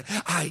episode. He's like,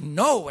 I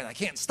know, and I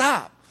can't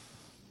stop.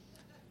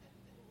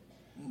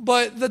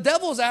 But the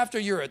devil's after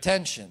your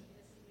attention.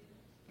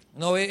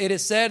 No, it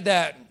is said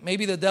that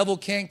maybe the devil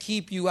can't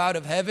keep you out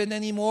of heaven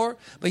anymore,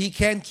 but he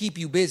can keep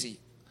you busy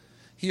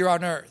here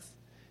on earth.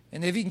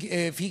 And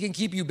if he can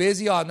keep you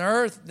busy on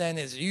earth, then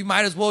you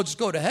might as well just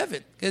go to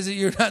heaven, because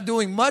you're not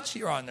doing much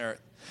here on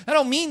earth. I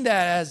don't mean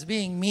that as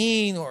being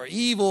mean or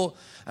evil.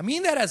 I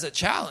mean that as a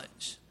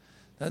challenge.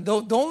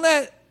 Don't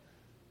let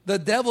the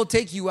devil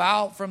take you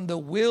out from the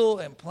will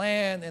and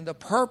plan and the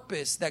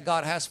purpose that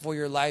God has for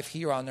your life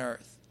here on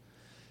earth.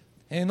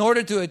 And in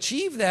order to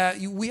achieve that,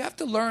 we have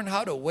to learn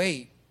how to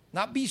wait,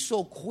 not be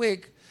so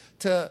quick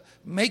to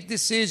make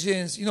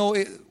decisions. You know,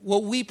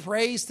 what we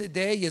praise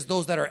today is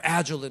those that are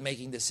agile in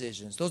making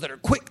decisions, those that are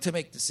quick to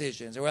make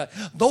decisions.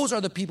 Those are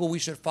the people we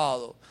should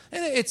follow.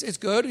 And it's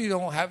good, you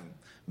don't have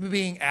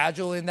being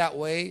agile in that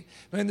way.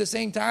 But at the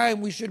same time,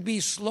 we should be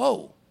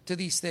slow to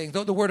these things.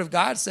 The Word of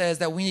God says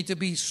that we need to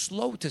be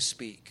slow to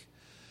speak,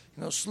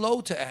 slow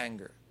to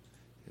anger.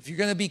 If you're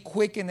going to be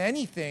quick in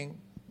anything,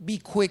 be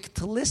quick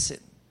to listen.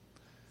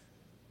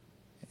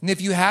 And if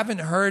you haven't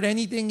heard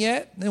anything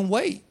yet, then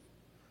wait.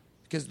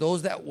 Because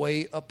those that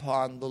wait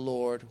upon the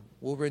Lord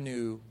will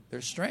renew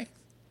their strength.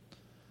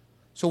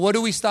 So what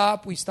do we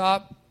stop? We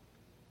stop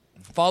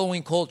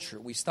following culture.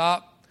 We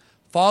stop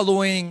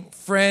following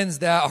friends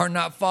that are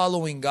not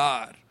following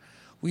God.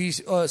 We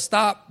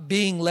stop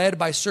being led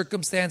by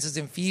circumstances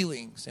and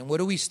feelings. And what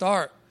do we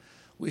start?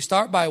 We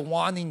start by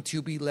wanting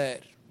to be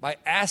led, by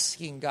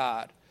asking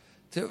God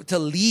to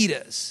lead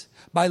us,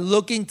 by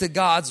looking to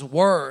God's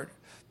word,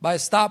 by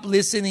stop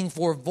listening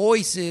for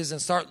voices and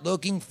start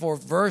looking for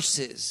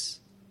verses.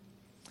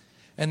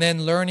 And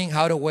then learning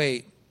how to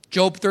wait.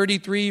 Job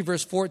 33,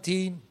 verse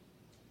 14.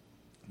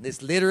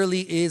 This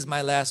literally is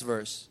my last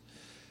verse.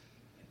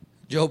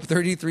 Job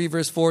 33,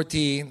 verse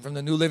 14 from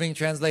the New Living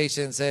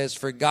Translation says,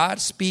 "For God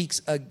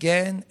speaks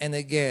again and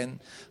again,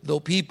 though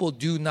people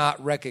do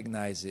not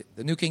recognize it."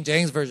 The New King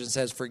James Version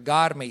says, "For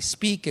God may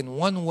speak in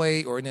one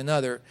way or in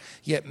another,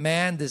 yet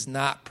man does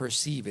not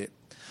perceive it."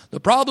 The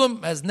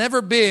problem has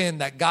never been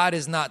that God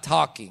is not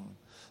talking.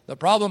 The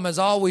problem has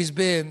always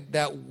been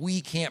that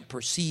we can't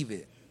perceive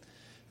it.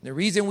 The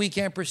reason we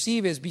can't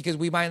perceive it is because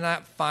we might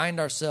not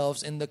find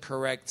ourselves in the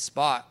correct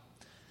spot.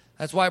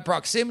 That's why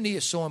proximity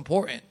is so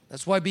important.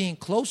 That's why being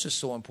close is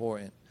so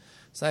important.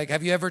 It's like,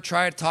 have you ever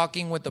tried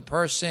talking with the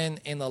person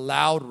in a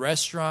loud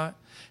restaurant?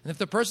 And if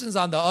the person's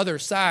on the other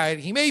side,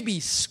 he may be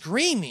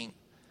screaming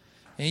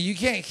and you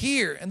can't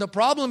hear. And the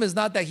problem is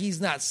not that he's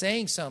not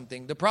saying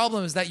something. The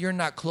problem is that you're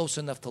not close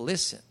enough to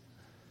listen.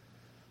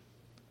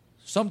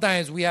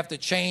 Sometimes we have to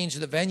change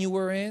the venue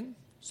we're in.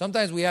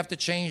 Sometimes we have to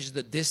change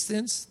the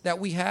distance that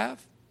we have.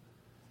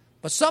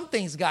 But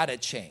something's got to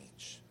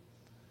change.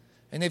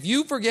 And if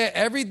you forget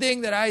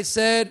everything that I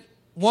said,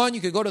 one, you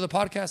could go to the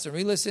podcast and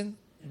re-listen.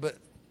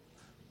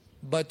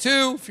 But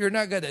two, if you're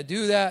not going to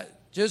do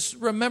that, just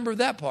remember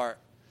that part.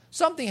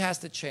 Something has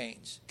to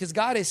change because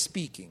God is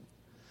speaking.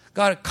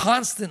 God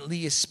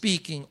constantly is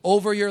speaking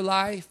over your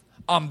life,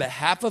 on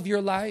behalf of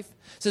your life.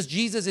 It says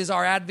Jesus is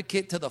our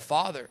advocate to the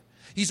Father.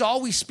 He's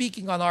always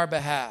speaking on our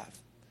behalf.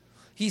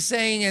 He's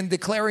saying and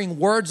declaring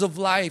words of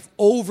life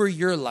over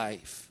your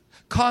life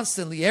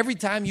constantly, every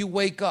time you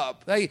wake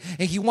up. Right?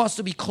 And he wants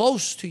to be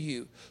close to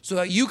you so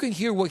that you can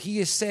hear what he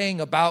is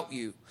saying about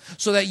you,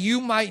 so that you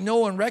might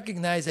know and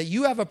recognize that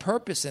you have a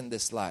purpose in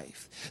this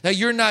life, that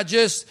you're not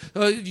just,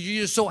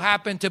 you just so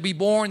happen to be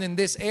born in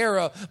this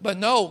era. But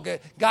no,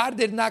 God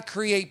did not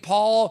create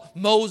Paul,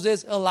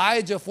 Moses,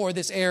 Elijah for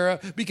this era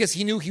because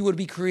he knew he would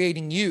be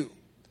creating you.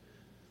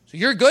 So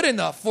you're good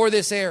enough for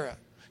this era.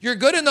 You're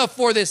good enough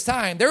for this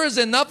time. There is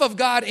enough of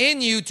God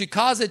in you to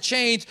cause a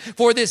change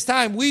for this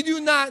time. We do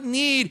not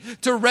need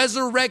to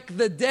resurrect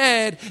the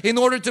dead in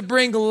order to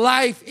bring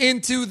life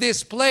into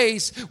this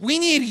place. We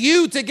need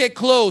you to get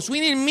close.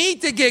 We need me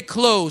to get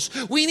close.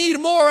 We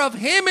need more of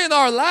him in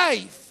our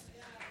life.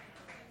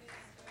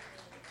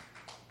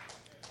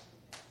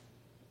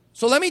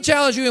 So let me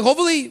challenge you.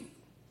 Hopefully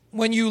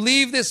when you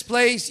leave this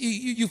place,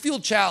 you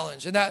feel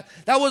challenged. And that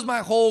was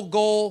my whole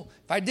goal.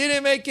 If I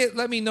didn't make it,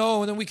 let me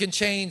know, and then we can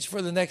change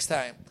for the next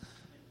time.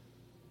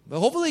 But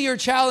hopefully you're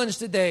challenged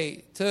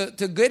today to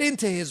get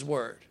into his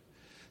word,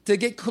 to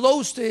get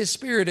close to his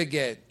spirit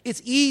again.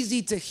 It's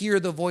easy to hear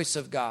the voice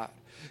of God.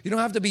 You don't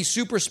have to be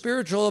super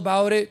spiritual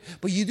about it,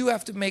 but you do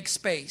have to make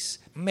space,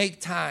 make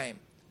time.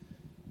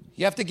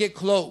 You have to get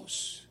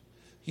close.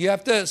 You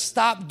have to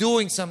stop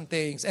doing some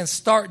things and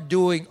start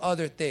doing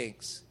other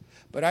things.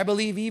 But I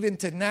believe even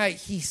tonight,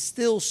 he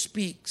still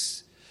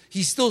speaks.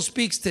 He still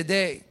speaks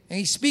today. And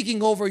he's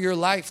speaking over your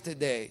life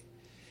today.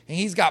 And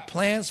he's got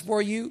plans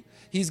for you.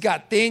 He's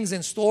got things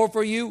in store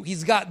for you.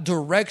 He's got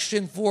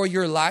direction for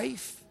your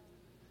life.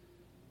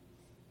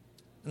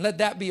 And let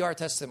that be our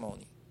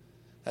testimony.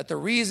 That the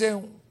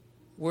reason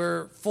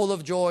we're full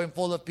of joy and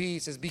full of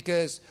peace is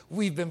because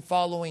we've been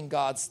following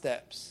God's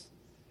steps.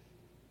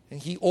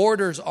 And he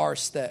orders our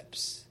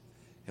steps.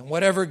 And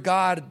whatever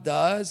God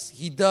does,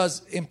 he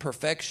does in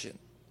perfection.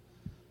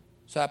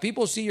 So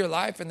people see your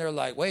life and they're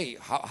like, wait,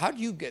 how did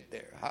you get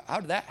there? How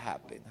did that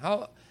happen?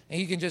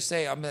 And you can just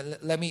say,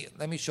 let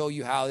me show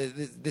you how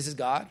this is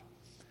God.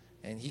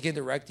 And he can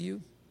direct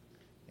you.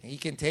 And he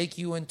can take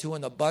you into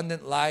an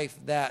abundant life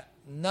that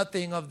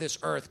nothing of this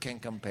earth can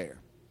compare.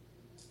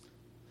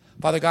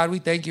 Father God, we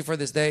thank you for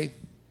this day.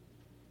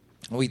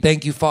 We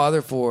thank you,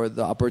 Father, for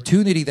the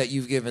opportunity that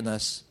you've given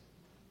us.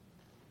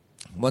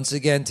 Once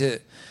again, to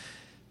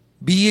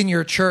be in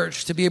your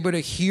church, to be able to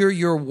hear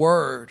your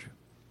word.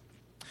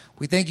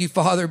 We thank you,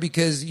 Father,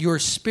 because your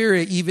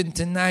Spirit, even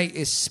tonight,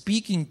 is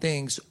speaking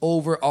things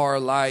over our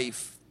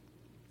life.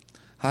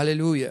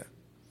 Hallelujah.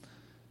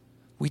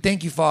 We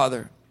thank you,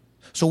 Father.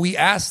 So we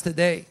ask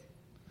today,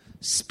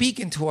 speak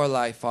into our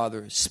life,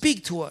 Father.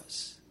 Speak to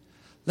us.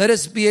 Let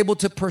us be able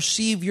to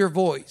perceive your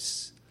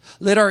voice.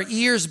 Let our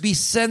ears be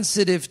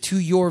sensitive to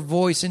your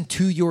voice and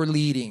to your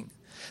leading,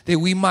 that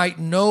we might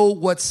know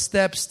what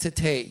steps to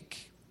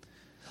take.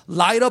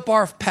 Light up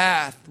our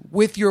path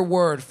with your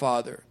word,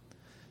 Father,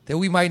 that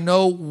we might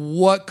know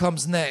what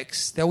comes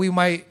next, that we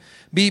might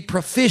be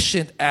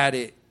proficient at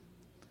it.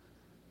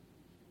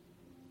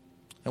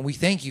 And we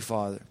thank you,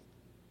 Father.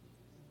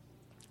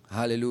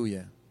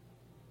 Hallelujah.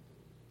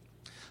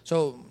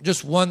 So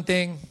just one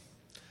thing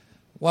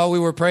while we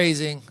were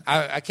praising,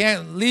 I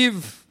can't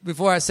leave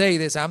before I say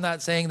this. I'm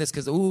not saying this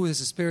because,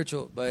 this is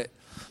spiritual, but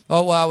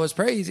while I was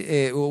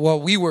praising, while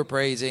we were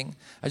praising,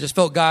 I just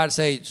felt God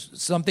say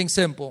something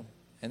simple.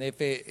 And if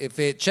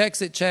it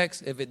checks, it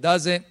checks. If it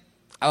doesn't,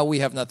 we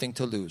have nothing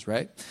to lose,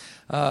 right?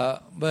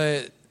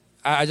 But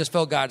I just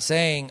felt God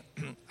saying,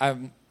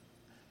 the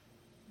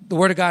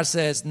Word of God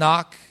says,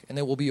 knock and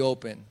it will be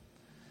open.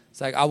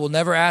 It's like, I will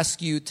never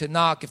ask you to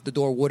knock if the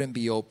door wouldn't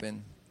be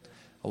open.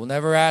 I will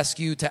never ask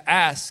you to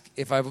ask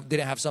if I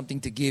didn't have something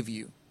to give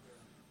you.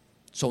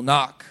 So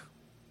knock.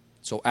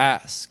 So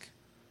ask.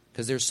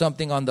 Because there's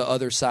something on the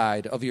other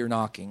side of your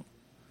knocking.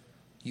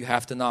 You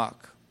have to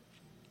knock.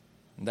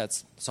 And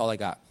that's all I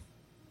got.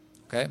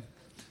 Okay?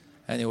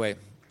 Anyway.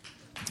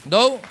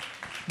 No,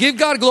 give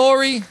God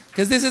glory,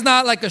 because this is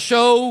not like a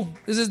show.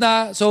 This is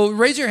not. So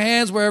raise your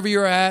hands wherever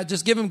you're at.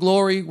 Just give him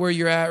glory where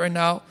you're at right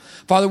now.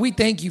 Father, we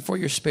thank you for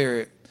your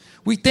Spirit.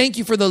 We thank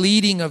you for the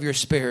leading of your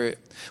Spirit.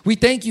 We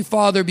thank you,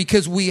 Father,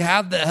 because we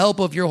have the help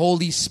of your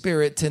Holy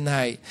Spirit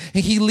tonight.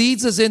 And he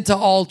leads us into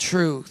all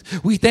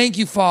truth. We thank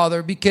you,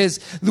 Father, because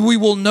we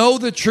will know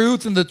the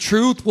truth and the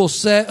truth will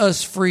set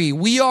us free.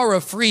 We are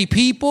a free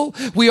people.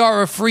 We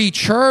are a free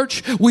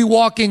church. We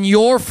walk in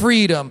your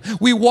freedom.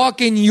 We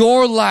walk in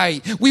your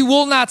light. We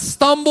will not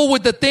stumble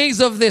with the things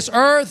of this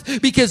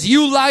earth because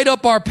you light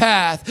up our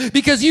path,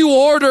 because you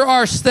order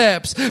our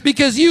steps,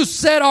 because you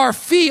set our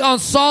feet on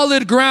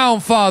solid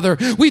ground, Father.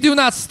 We do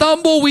not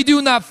stumble. We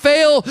do not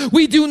fail.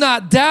 We do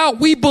not doubt.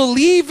 We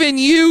believe in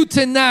you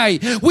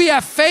tonight. We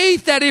have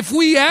faith that if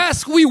we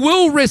ask, we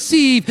will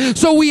receive.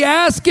 So we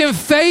ask in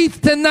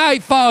faith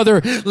tonight,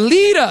 Father,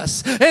 lead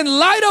us and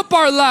light up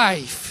our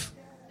life.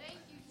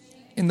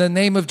 In the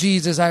name of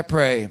Jesus, I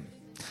pray.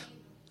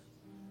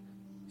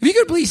 If you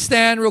could please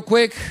stand real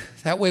quick.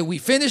 That way we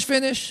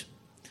finish.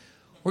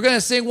 We're going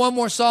to sing one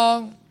more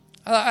song.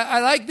 I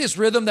like this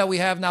rhythm that we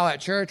have now at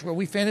church where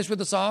we finish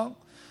with a song.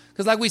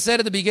 Because like we said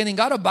at the beginning,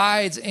 God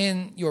abides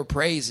in your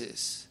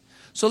praises.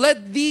 So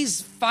let these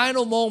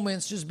final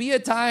moments just be a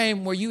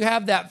time where you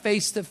have that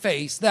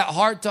face-to-face, that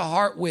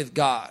heart-to-heart with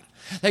God.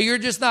 That you're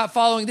just not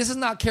following. This is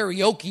not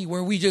karaoke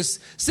where we just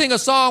sing a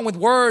song with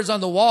words on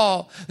the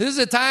wall. This is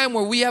a time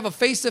where we have a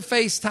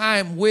face-to-face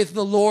time with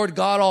the Lord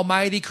God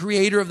Almighty,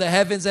 creator of the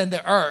heavens and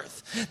the earth.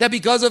 That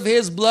because of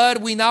his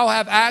blood, we now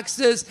have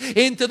access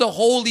into the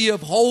Holy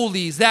of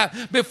Holies.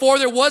 That before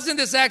there wasn't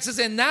this access,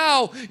 and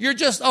now you're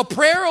just a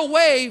prayer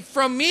away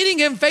from meeting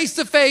him face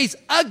to face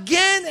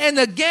again and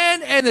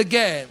again and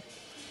again.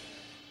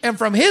 And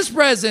from his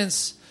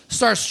presence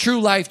starts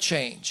true life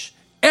change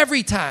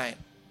every time.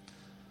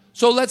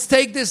 So let's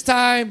take this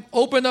time,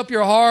 open up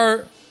your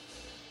heart,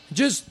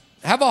 just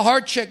have a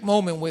heart check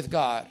moment with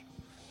God.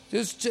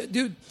 Just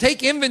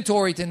take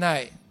inventory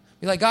tonight.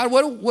 Be like, God,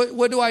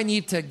 what do I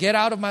need to get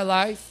out of my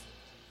life?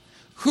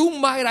 Who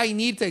might I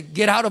need to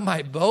get out of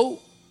my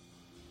boat?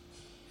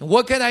 And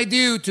what can I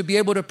do to be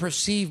able to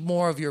perceive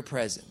more of your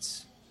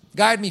presence?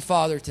 Guide me,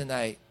 Father,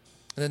 tonight.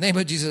 In the name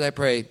of Jesus, I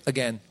pray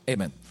again.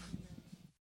 Amen.